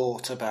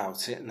thought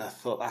about it, and I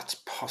thought that's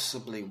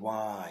possibly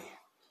why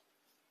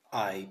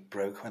I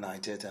broke when I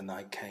did, and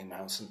I came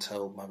out and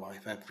told my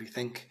wife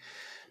everything,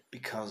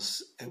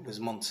 because it was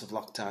months of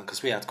lockdown,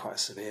 because we had quite a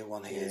severe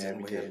one here,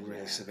 didn't we? A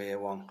really severe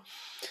one.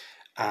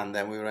 And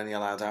then we were only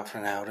allowed out for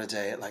an hour a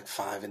day at like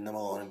 5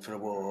 a.m. for a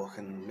walk,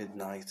 and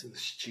midnight and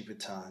stupid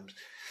times.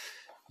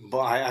 But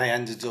I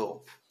ended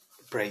up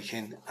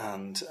breaking,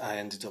 and I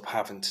ended up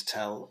having to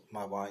tell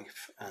my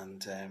wife,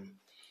 and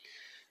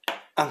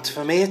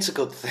for me it's a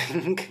good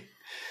thing,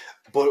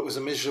 but it was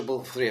a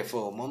miserable 3 or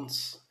 4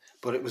 months.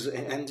 But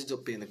it ended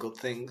up being a good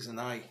thing,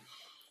 and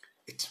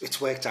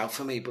it's worked out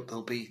for me. But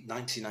there'll be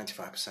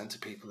 95%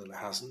 of people who it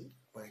hasn't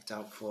worked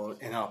out for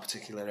in our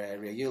particular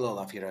area. You'll all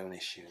have your own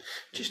issues.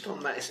 Just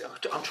on that,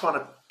 I'm trying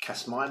to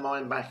cast my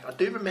mind back. I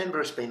do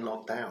remember us being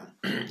locked down,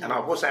 and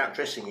I was out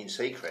dressing in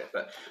secret,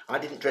 but I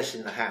didn't dress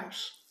in the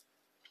house.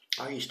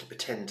 I used to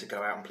pretend to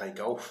go out and play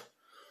golf,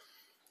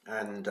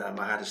 and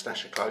I had a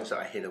stash of clothes that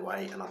I hid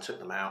away, and I took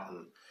them out,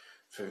 and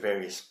for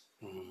various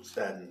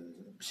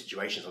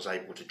situations I was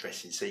able to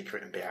dress in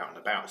secret and be out and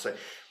about. So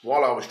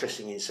while I was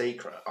dressing in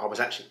secret, I was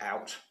actually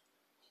out,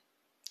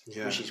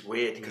 which is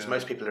weird, because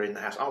most people are in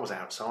the house. I was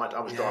outside. I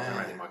was driving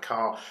around in my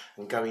car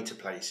and going to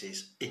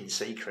places in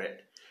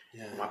secret.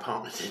 My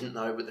partner didn't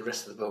know, but the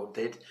rest of the world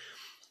did.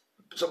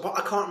 So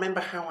I can't remember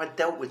how I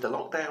dealt with the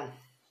lockdown,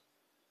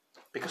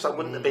 because I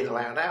wouldn't have been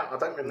allowed out. I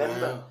don't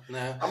remember.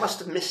 No. I must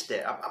have missed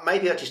it.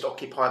 Maybe I just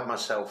occupied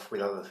myself with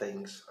other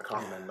things. I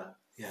can't remember.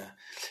 Yeah,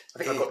 I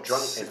think I got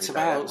drunk every day. It's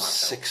about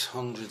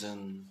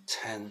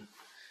 610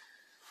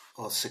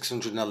 or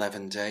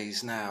 611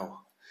 days now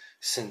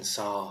since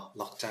our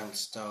lockdown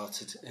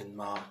started in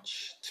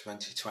March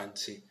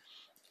 2020.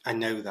 I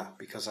know that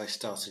because I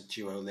started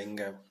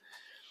Duolingo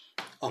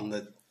on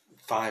the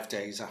 5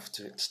 days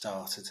after it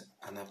started,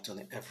 and I've done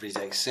it every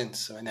day since.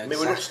 So I know.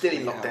 We're not still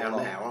in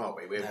lockdown now, are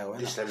we? No.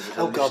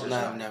 Oh God, no.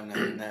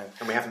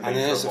 And we haven't. And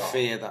there's a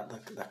fear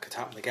that could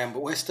happen again,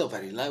 but we're still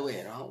very low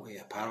here, aren't we?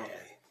 Apparently,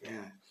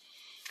 yeah.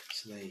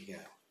 So there you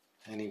go.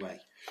 Anyway,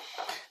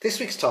 this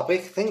week's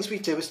topic: things we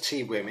do as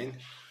tea women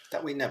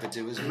that we never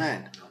do as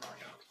men. Oh my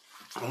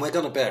God. And we're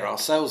going to bear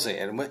ourselves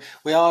here, and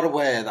we are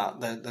aware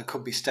that there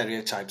could be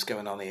stereotypes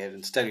going on here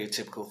and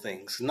stereotypical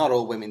things. Not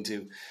all women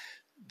do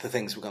the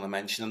things we're going to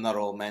mention, and not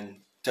all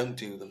men don't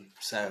do them.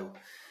 So,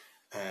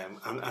 and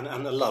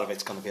a lot of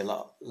it's going to be a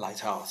lot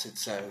light-hearted.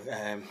 So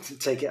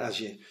take it as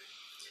you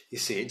You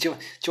see it. Do you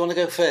want to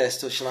go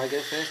first, or shall I go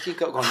first? You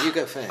go on. You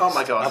go first. Oh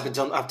my God! I've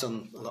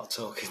done a lot of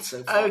talking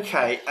so far.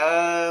 Okay.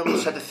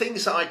 So the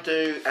things that I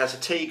do as a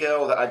tea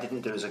girl that I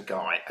didn't do as a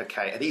guy.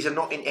 Okay, these are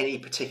not in any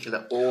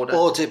particular order.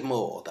 Or did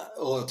more.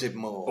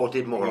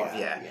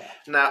 Yeah.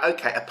 Now,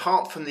 okay.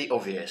 Apart from the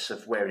obvious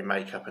of wearing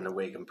makeup and a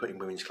wig and putting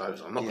women's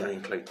clothes on, I'm not going to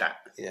include that.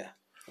 Yeah.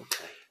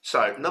 Okay.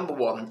 So, number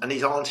one, and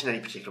these aren't in any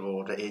particular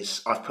order,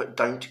 is I've put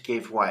don't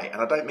give way. And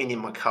I don't mean in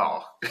my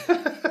car.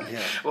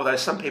 Although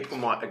some people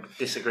might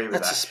disagree with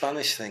that. That's a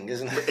Spanish thing,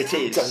 isn't it? It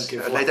is. Don't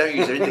give way. They don't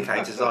use their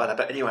indicators either.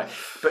 But anyway,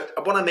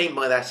 what I mean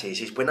by that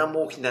is when I'm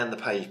walking down the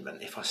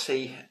pavement, if I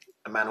see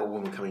a man or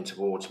woman coming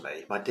towards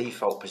me, my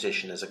default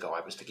position as a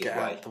guy was to give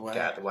way. Get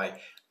out of the way.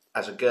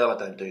 As a girl, I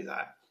don't do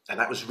that. And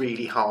that was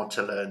really hard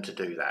to learn to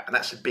do that. And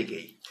that's a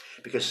biggie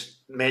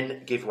because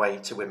men give way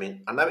to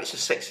women. I know it's a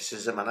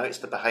sexism. I know it's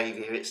the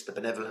behaviour. It's the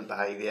benevolent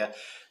behaviour.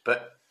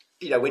 But,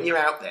 when you're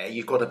out there,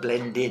 you've got to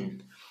blend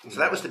in. So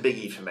that was the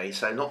biggie for me.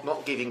 So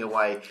not giving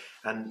away.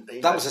 And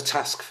that was a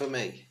task for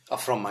me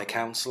from my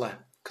counsellor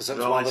because that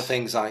was one of the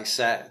things I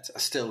said. I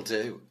still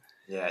do.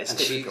 Yeah, it's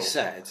She difficult.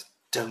 said,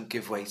 don't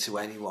give way to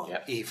anyone,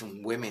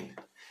 even women.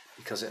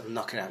 Because it'll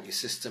knock it out of your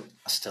system.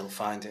 I still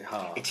find it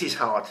hard. It is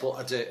hard.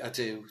 But I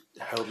do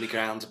hold my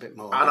ground a bit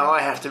more. And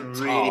I have to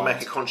really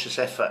make a conscious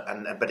effort,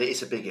 but it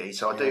is a biggie,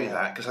 so I do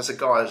that, because as a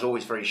guy I was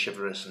always very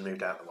chivalrous and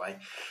moved out of the way.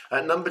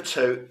 Number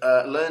two,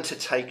 learn to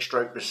take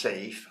stroke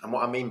receive. And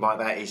what I mean by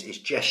that is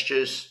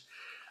gestures,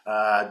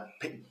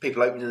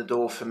 people opening the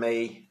door for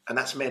me, and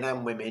that's men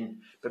and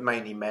women, but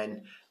mainly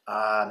men.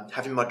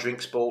 Having my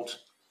drinks bought.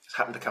 It's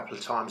happened a couple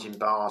of times in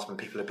bars when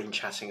people have been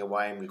chatting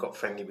away and we've got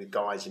friendly with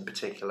guys in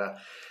particular.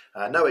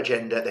 No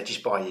agenda, they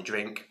just buy you a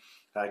drink.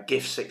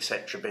 Gifts,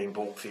 etc. being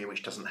bought for you,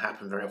 which doesn't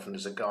happen very often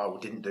as a guy, or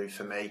didn't do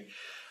for me.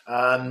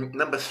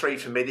 Number three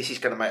for me, this is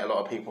going to make a lot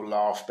of people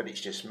laugh, but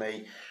it's just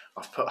me.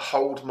 I've put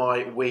hold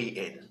my wee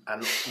in.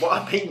 And what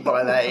I mean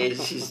by that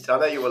is I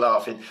know you were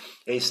laughing,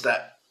 is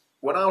that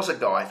when I was a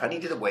guy, if I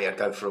needed a wee, I'd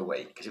go for a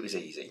wee because it was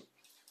easy.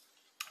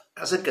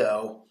 As a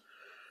girl,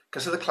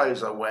 because of the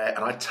clothes I wear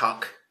and I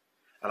tuck,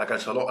 and I go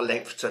to a lot of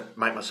length to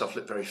make myself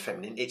look very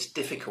feminine, it's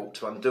difficult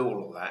to undo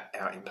all of that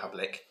out in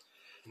public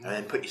and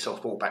then put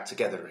yourself all back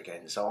together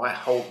again. So I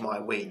hold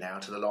my wee now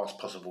to the last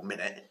possible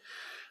minute,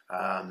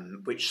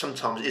 which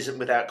sometimes isn't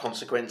without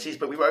consequences,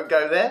 but we won't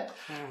go there.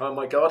 Oh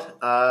my God.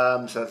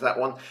 So there's that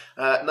one.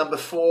 Number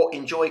four,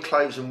 enjoy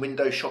clothes and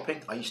window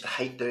shopping. I used to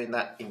hate doing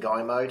that in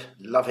guy mode.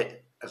 Love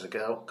it as a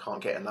girl.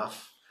 Can't get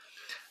enough.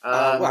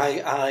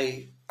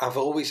 I've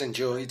always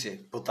enjoyed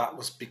it, but that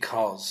was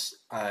because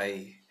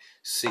I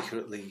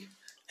secretly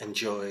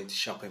enjoyed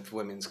shopping for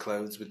women's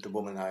clothes with the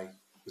woman I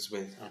was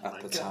with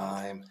at the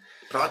time.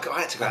 But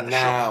I had to go out the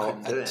Now shop.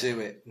 I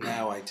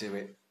do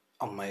it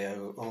on my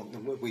own.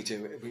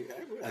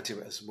 I do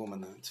it as a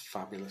woman, and it's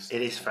fabulous.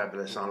 It is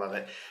fabulous. I love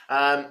it.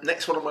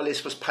 Next one on my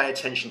list was pay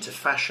attention to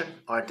fashion.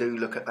 I do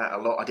look at that a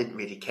lot. I didn't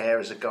really care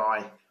as a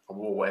guy. I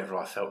wore whatever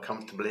I felt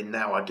comfortable in.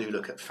 Now I do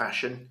look at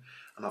fashion,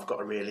 and I've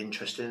got a real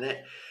interest in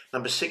it.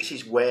 Number six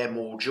is wear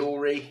more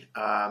jewellery.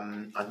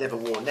 I never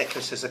wore a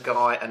necklace as a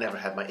guy. I never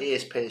had my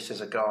ears pierced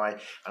as a guy.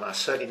 And I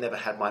certainly never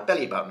had my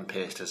belly button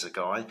pierced as a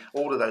guy.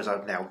 All of those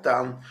I've now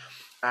done.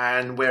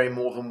 And wearing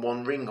more than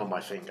one ring on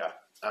my finger.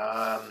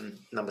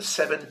 Number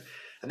seven,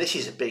 and this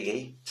is a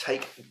biggie,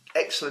 take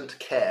excellent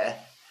care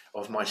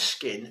of my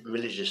skin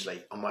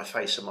religiously on my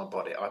face and my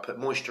body. I put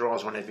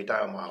moisturiser on every day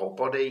on my whole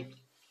body.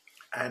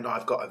 And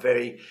I've got a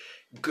very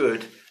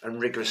good and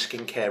rigorous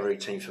skincare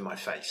routine for my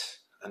face.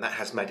 And that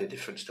has made a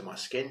difference to my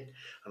skin,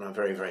 and I'm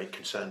very, very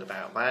concerned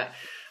about that.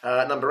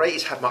 Number eight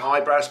is have my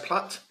eyebrows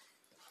plucked,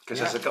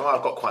 because as a guy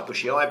I've got quite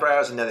bushy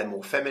eyebrows and now they're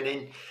more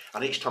feminine,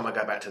 and each time I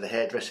go back to the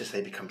hairdressers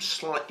they become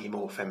slightly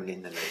more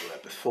feminine than they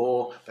were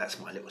before. That's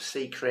my little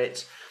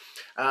secret.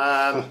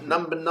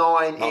 Number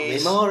nine not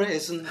is... Not anymore, it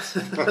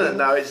isn't.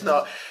 No, it's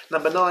not.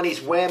 Number nine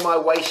is wear my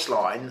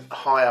waistline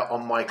higher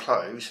on my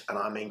clothes, and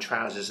I mean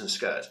trousers and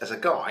skirts. As a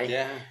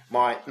guy,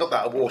 not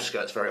that I wore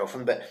skirts very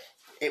often, but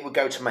it would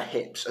go to my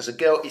hips. As a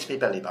girl, it's my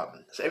belly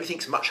button. So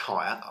everything's much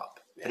higher up.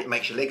 And it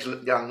makes your legs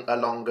look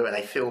longer and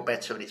they feel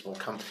better and it's more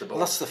comfortable.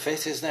 Well, that's the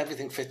fit, isn't it?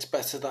 Everything fits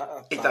better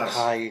it does.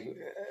 High.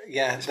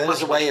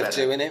 There's a way of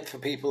doing it for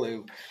people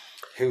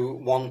who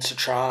want to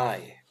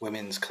try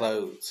women's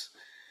clothes.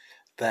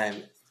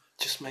 Then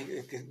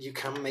you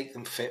can make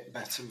them fit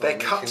better. They're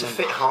cut to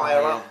fit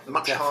higher up,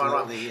 much higher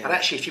up. Yeah. And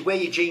actually, if you wear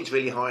your jeans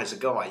really high as a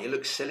guy, you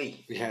look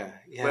silly. Yeah.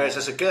 Whereas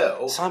as a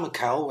girl... Simon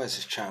Cowell wears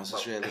his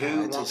trousers really high.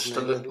 Who wants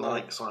to look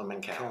like Simon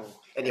Cowell?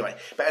 Anyway,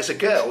 but as a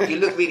girl, you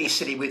look really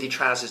silly with your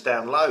trousers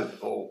down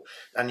low,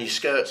 and your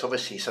skirts,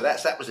 obviously. So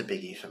that was a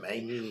biggie for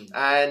me.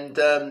 And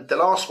the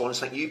last one,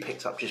 something you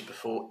picked up just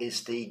before,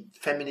 is the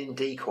feminine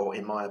decor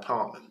in my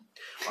apartment.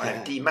 I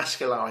have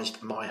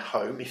demasculised my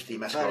home, if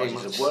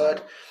demasculised is a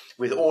word,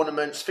 with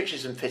ornaments,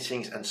 fixtures and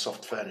fittings, and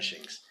soft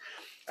furnishings.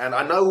 And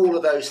I know all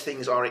of those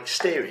things are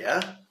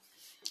exterior,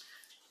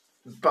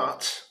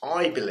 but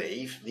I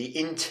believe the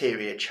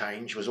interior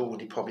change was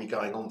already probably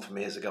going on for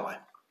me as a guy.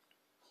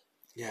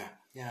 Yeah.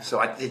 Yeah. So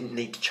I didn't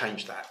need to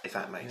change that, if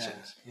that makes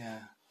sense. Yeah.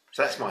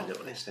 So that's my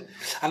little list.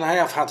 And I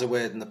have had a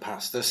word in the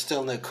past. There's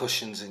still no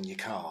cushions in your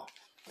car.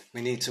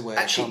 We need to work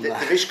on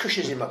that. There is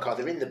cushions in my car.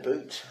 They're in the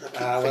boot. I keep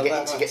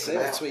forgetting to get them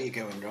out. That's where you're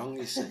going wrong,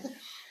 you see.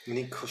 You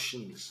need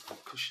cushions.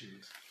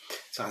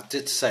 So I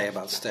did say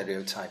about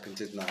stereotyping,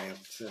 didn't I?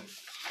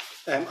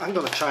 I'm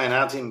going to try and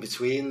add in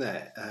between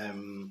there.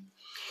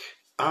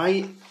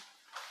 I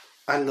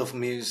love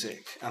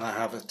music, and I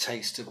have a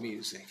taste of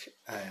music.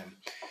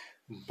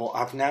 But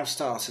I've now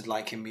started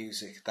liking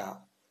music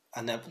that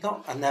I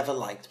never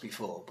liked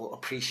before, but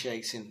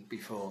appreciating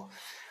before.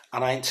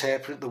 And I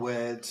interpret the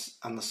words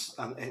and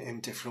in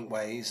different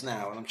ways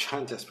now, and I'm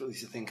trying desperately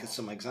to think of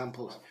some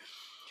examples.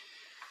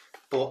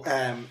 But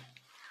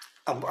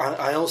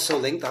I also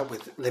link that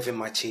with living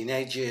my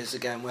teenage years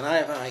again.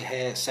 Whenever I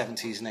hear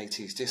 70s and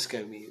 80s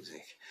disco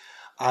music,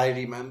 I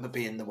remember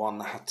being the one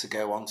that had to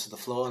go onto the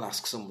floor and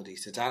ask somebody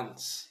to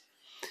dance.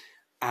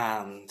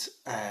 And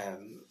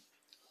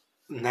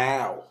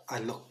now I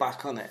look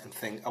back on it and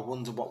think, I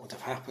wonder what would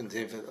have happened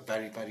if at a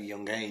very, very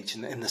young age,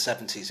 and in the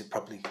 70s it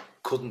probably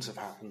couldn't have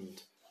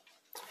happened.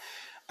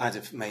 I'd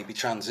have maybe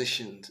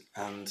transitioned,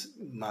 and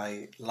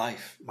my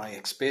life, my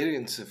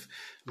experience of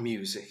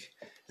music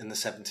in the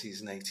 70s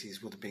and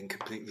 80s would have been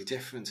completely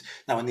different.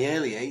 Now, in the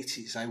early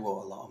 80s, I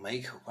wore a lot of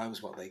makeup. I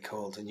was what they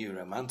called a new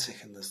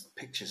romantic, and the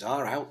pictures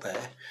are out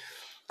there.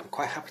 I'm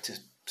quite happy to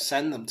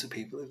send them to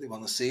people if they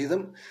want to see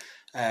them.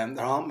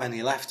 There aren't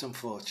many left,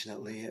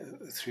 unfortunately,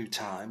 through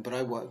time, but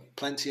I wore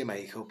plenty of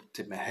makeup,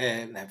 did my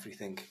hair and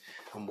everything,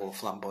 and wore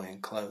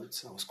flamboyant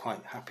clothes. I was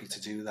quite happy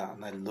to do that,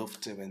 and I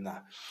loved doing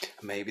that.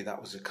 And maybe that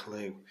was a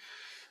clue.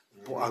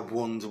 But I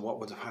wonder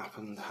what would have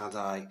happened had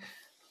I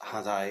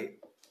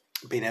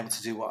been able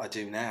to do what I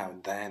do now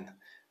and then.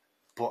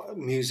 But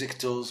music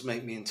does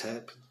make me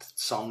interpret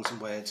songs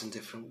and words in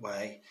different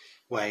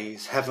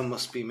ways. Heaven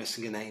Must Be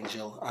Missing an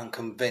Angel. I'm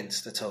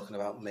convinced they're talking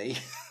about me.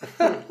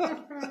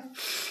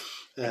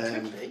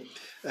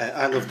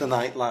 I love the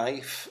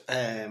nightlife.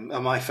 And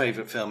my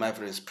favourite film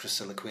ever is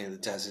Priscilla, Queen of the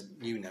Desert.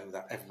 You know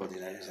that. Everybody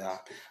knows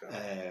that.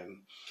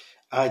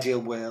 Ideal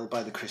World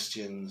by the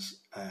Christians.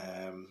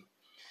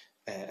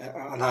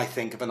 And I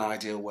think of an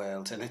ideal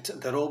world. And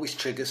they're always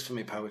triggers for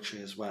me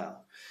poetry as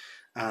well.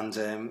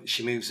 And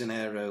She Moves in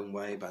Her Own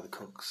Way by the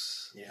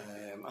Cooks. Yeah.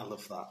 I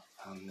love that.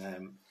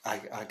 And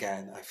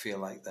I feel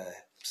like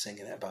they're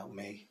singing it about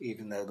me,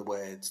 even though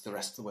the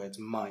rest of the words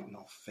might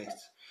not fit.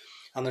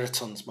 And there are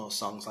tons more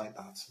songs like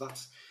that. So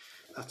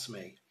that's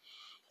me.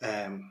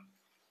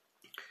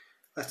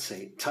 Let's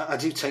see. I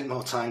do take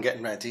more time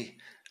getting ready.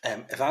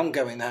 If I'm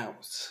going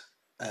out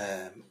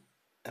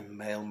in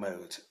male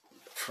mode,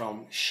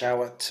 from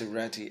shower to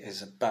ready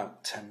is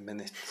about 10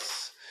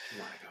 minutes. Oh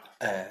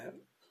my God.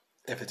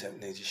 If I don't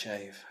need a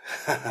shave.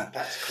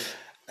 That's cool.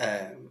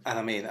 And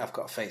I mean, I've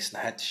got a face and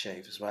a head to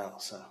shave as well.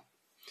 So,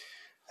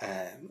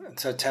 and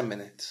so 10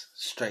 minutes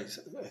straight,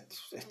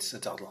 it's a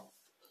doddle.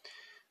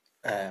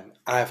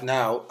 I've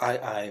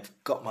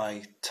got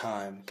my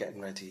time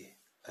getting ready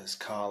as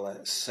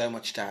Carla so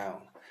much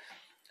down.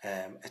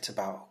 It's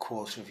about a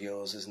quarter of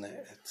yours, isn't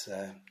it?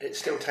 It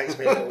still takes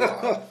me a little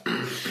while.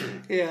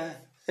 Yeah,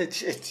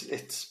 but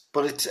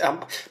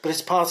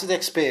it's part of the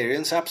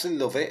experience. I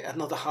absolutely love it.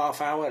 Another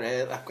half hour,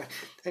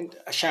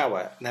 a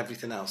shower and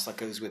everything else that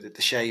goes with it.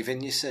 The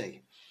shaving, you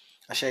see,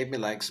 I shave my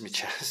legs and my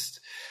chest,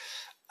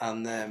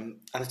 and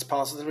it's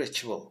part of the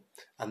ritual.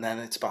 And then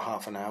it's about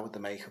half an hour with the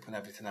makeup and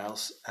everything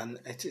else. And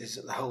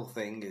the whole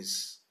thing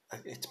it's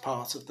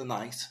part of the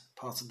night,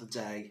 part of the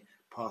day,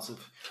 part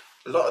of...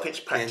 A lot of it's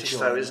practice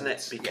though, isn't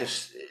it?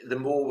 Because the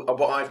more,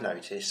 what I've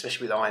noticed,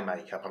 especially with eye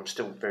makeup, I'm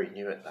still very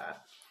new at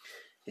that,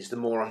 is the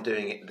more I'm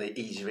doing it, the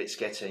easier it's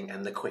getting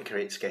and the quicker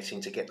it's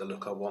getting to get the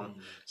look I want.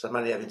 So I'm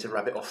only having to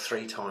rub it off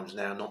 3 times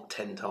now, not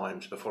 10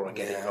 times before I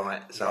get it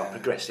right. So I'm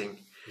progressing.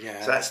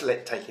 Yeah. So that's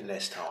taking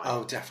less time.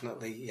 Oh,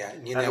 definitely, yeah.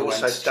 And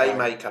also day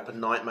makeup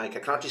and night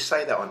makeup. Can I just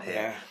say that on here?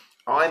 Yeah.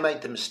 I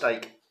made the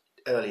mistake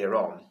earlier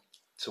on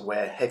to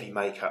wear heavy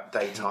makeup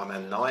daytime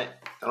and night,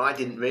 and I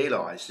didn't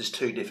realise there's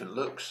 2 different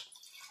looks.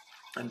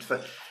 And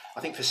I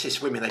think for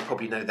cis women, they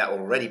probably know that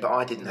already, but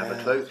I didn't have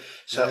a clue.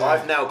 So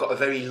I've now got a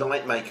very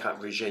light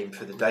makeup regime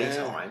for the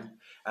daytime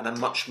and a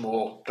much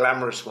more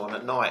glamorous one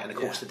at night. And of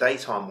course, the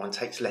daytime one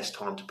takes less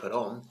time to put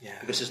on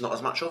because there's not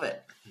as much of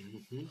it.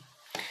 Mm-hmm.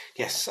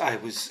 Yes, I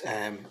was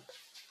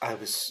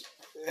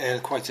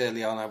quite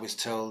early on. I was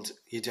told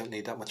you don't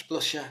need that much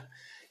blusher.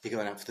 You're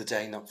going out for the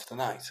day, not for the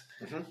night.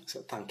 Mm-hmm.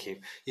 So thank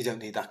you. You don't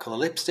need that colour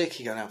lipstick.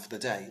 You're going out for the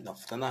day, not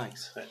for the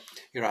night. Right.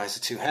 Your eyes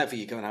are too heavy.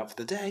 You're going out for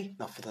the day,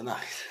 not for the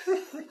night.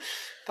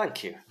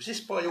 Thank you. Was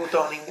this by your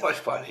darling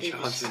wife by any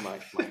chance?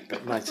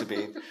 Might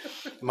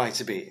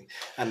have been.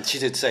 And she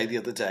did say the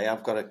other day,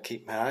 I've got to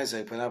keep my eyes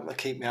open. I've got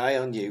to keep my eye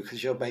on you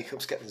because your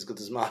makeup's getting as good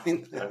as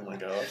mine. Oh my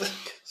God.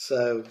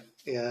 So,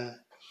 yeah.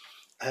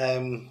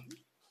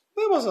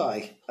 Where was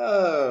I?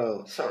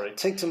 Oh, sorry.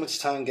 Take too much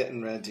time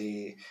getting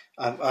ready.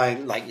 I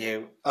like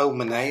you. Oh,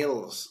 my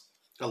nails.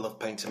 I love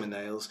painting my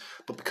nails,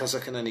 but because I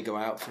can only go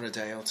out for a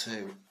day or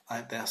two,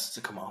 they have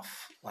to come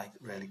off like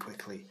really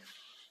quickly.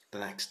 the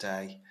next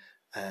day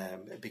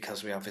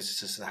because we have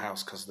visitors to the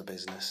house because of the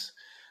business,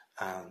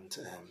 and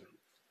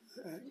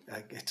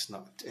it's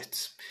not.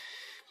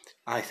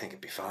 I think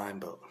it'd be fine,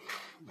 but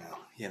well,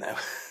 you know,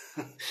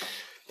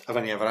 I've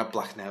only ever had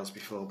black nails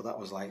before, but that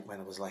was like when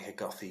it was like a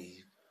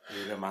gothy,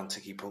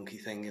 romantic-y, punky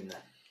thing in the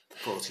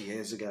 40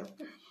 years ago.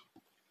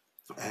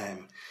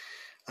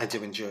 I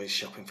do enjoy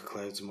shopping for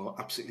clothes and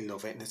absolutely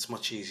love it, and it's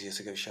much easier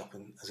to go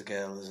shopping as a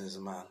girl as as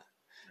a man.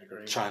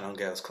 Agreed. Trying on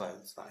girls'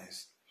 clothes, that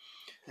is.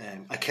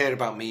 I care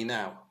about me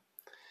now.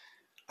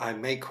 I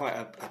made quite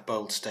a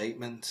bold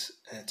statement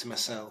to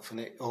myself, and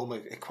it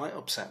quite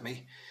upset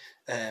me.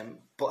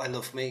 But I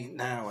love me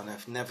now, and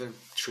I've never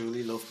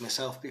truly loved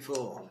myself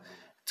before.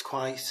 It's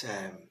quite.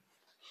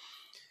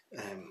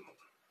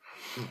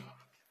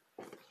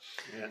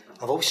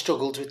 I've always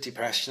struggled with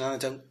depression,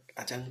 and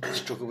I don't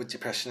struggle with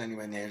depression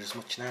anywhere near as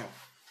much now.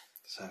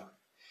 So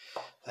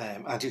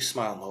I do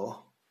smile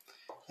more.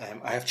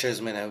 I have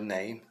chosen my own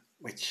name,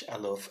 which I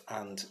love,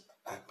 and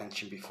I've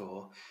mentioned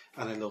before,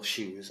 and I love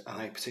shoes,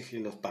 and I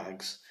particularly love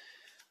bags.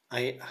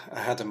 I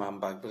had a man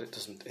bag, but it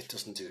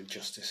doesn't do it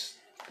justice.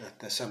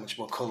 They're so much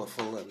more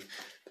colourful, and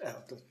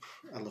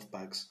I love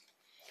bags.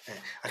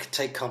 I can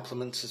take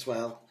compliments as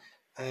well,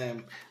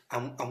 and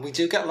we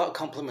do get a lot of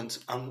compliments.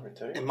 And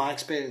in my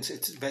experience,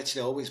 it's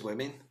virtually always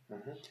women.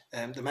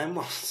 Mm-hmm. The men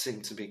ones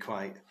seem to be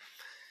quite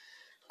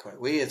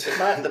weird.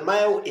 The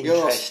male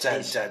interest You're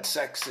is dead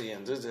sexy,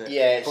 and does it?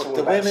 Yeah, it's but all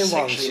the about women ones,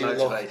 sexually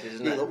motivated,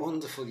 isn't it? You look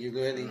wonderful. You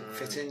really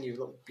fit in. You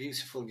look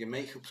beautiful. Your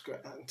makeup's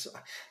great. It's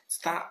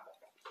that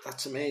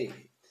to me.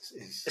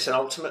 It's an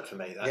ultimate for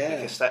me,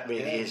 because that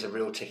really is a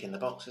real tick in the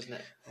box, isn't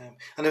it?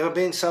 And if I'm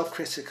being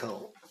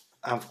self-critical,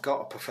 I've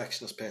got a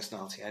perfectionist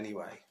personality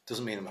anyway.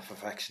 Doesn't mean I'm a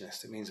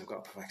perfectionist. It means I've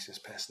got a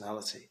perfectionist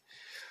personality.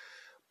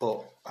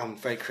 But I'm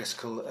very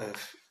critical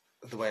of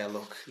the way I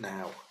look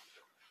now,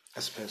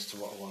 as opposed to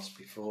what I was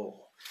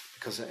before,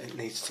 because it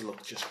needs to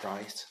look just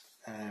right.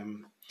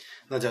 And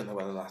I don't know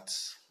whether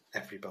that's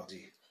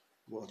everybody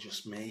or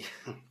just me.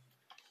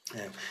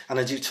 And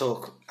I do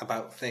talk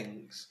about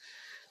things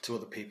to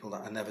other people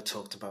that I never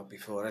talked about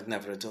before. I'd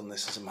never have done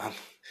this as a man.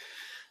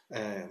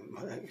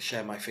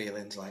 Share my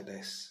feelings like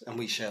this, and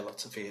we share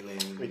lots of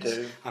feelings. We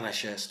do. And I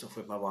share stuff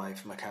with my wife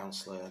and my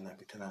counsellor and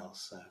everything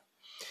else. So.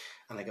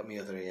 And I got my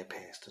other ear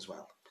pierced as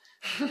well.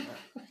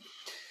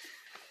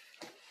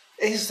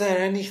 Is there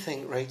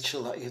anything,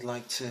 Rachel, that you'd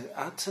like to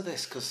add to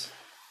this? Because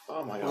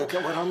oh my God,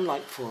 we're on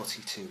like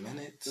 42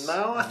 minutes.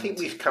 No, I think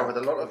we've covered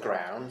a lot of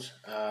ground.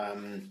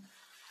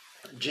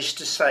 Just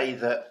to say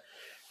that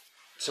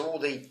to all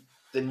the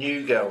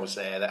new girls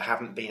there that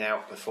haven't been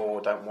out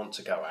before, don't want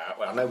to go out.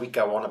 Well, I know we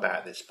go on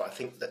about this, but I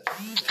think that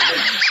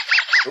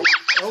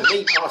for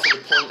me, part of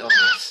the point on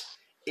this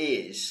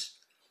is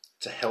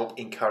to help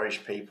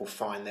encourage people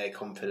find their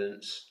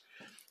confidence.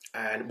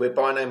 And we're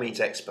by no means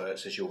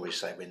experts, as you always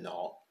say, we're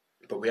not.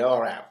 But we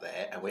are out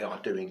there and we are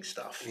doing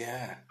stuff.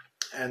 Yeah.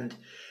 And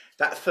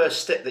that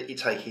first step that you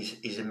take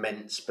is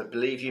immense, but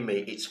believe you me,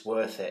 it's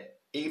worth it.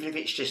 Even if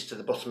it's just to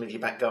the bottom of your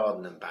back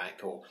garden and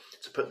back, or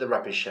to put the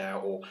rubbish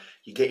out, or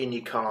you get in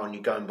your car and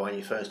you go and buy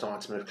your first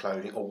item of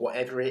clothing, or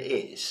whatever it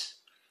is,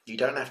 you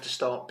don't have to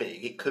start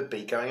big. It could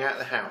be going out of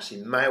the house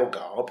in male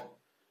garb,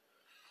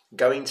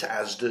 going to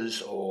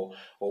Asda's or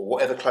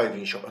whatever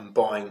clothing shop and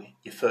buying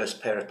your first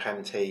pair of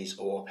panties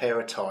or a pair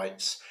of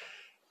tights.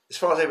 As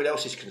far as everyone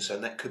else is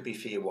concerned, that could be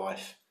for your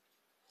wife.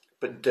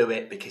 But do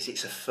it because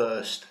it's a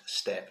first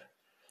step.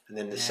 And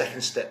then the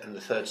second step and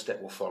the third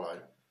step will follow.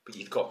 But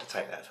you've got to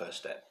take that first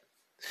step.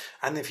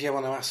 And if you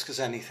want to ask us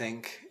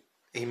anything,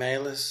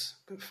 email us.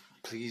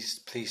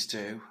 Please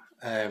do.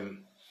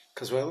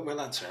 Because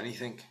we'll answer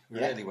anything. We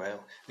really will.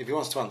 And if you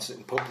want us to answer it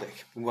in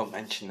public, we won't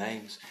mention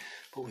names,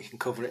 but we can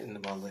cover it in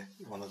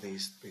one of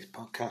these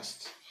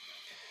podcasts.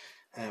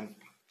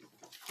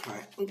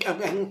 Right.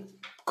 And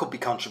could be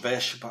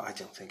controversial, but I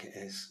don't think it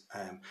is.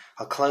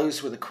 I'll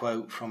close with a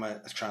quote from a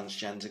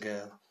transgender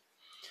girl.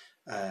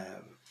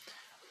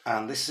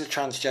 And this is a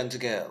transgender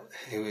girl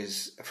who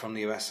is from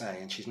the USA,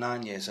 and she's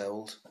 9 years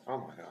old. Oh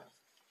my God.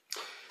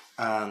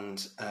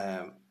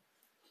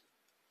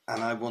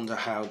 And I wonder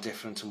how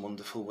different and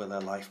wonderful will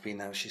her life be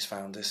now she's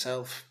found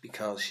herself,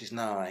 because she's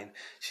 9,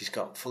 she's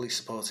got fully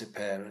supportive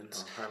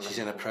parents, she's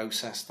in a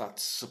process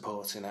that's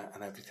supporting her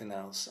and everything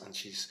else, and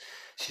she's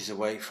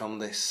away from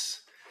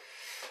this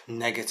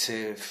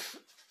negative,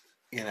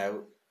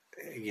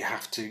 you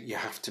have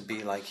to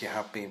be like you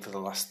have been for the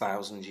last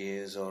 1,000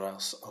 years, or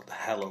else the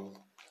hell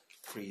will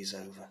freeze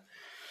over.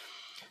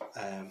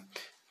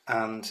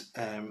 And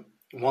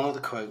one of the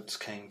quotes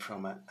came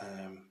from it,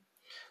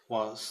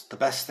 was, "The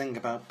best thing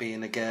about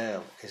being a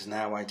girl is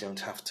now I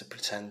don't have to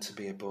pretend to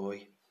be a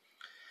boy."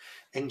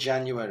 In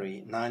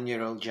January,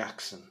 9-year-old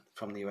Jackson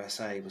from the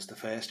USA was the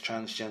first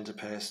transgender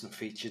person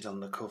featured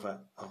on the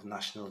cover of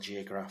National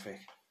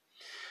Geographic.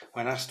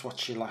 When asked what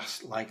she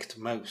liked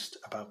most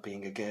about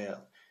being a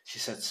girl, she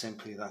said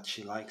simply that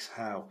she likes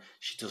how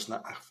she does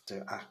not have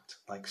to act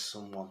like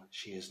someone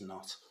she is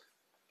not.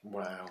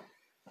 Wow.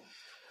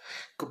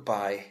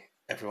 Goodbye,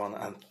 everyone,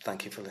 and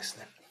thank you for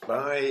listening.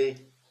 Bye.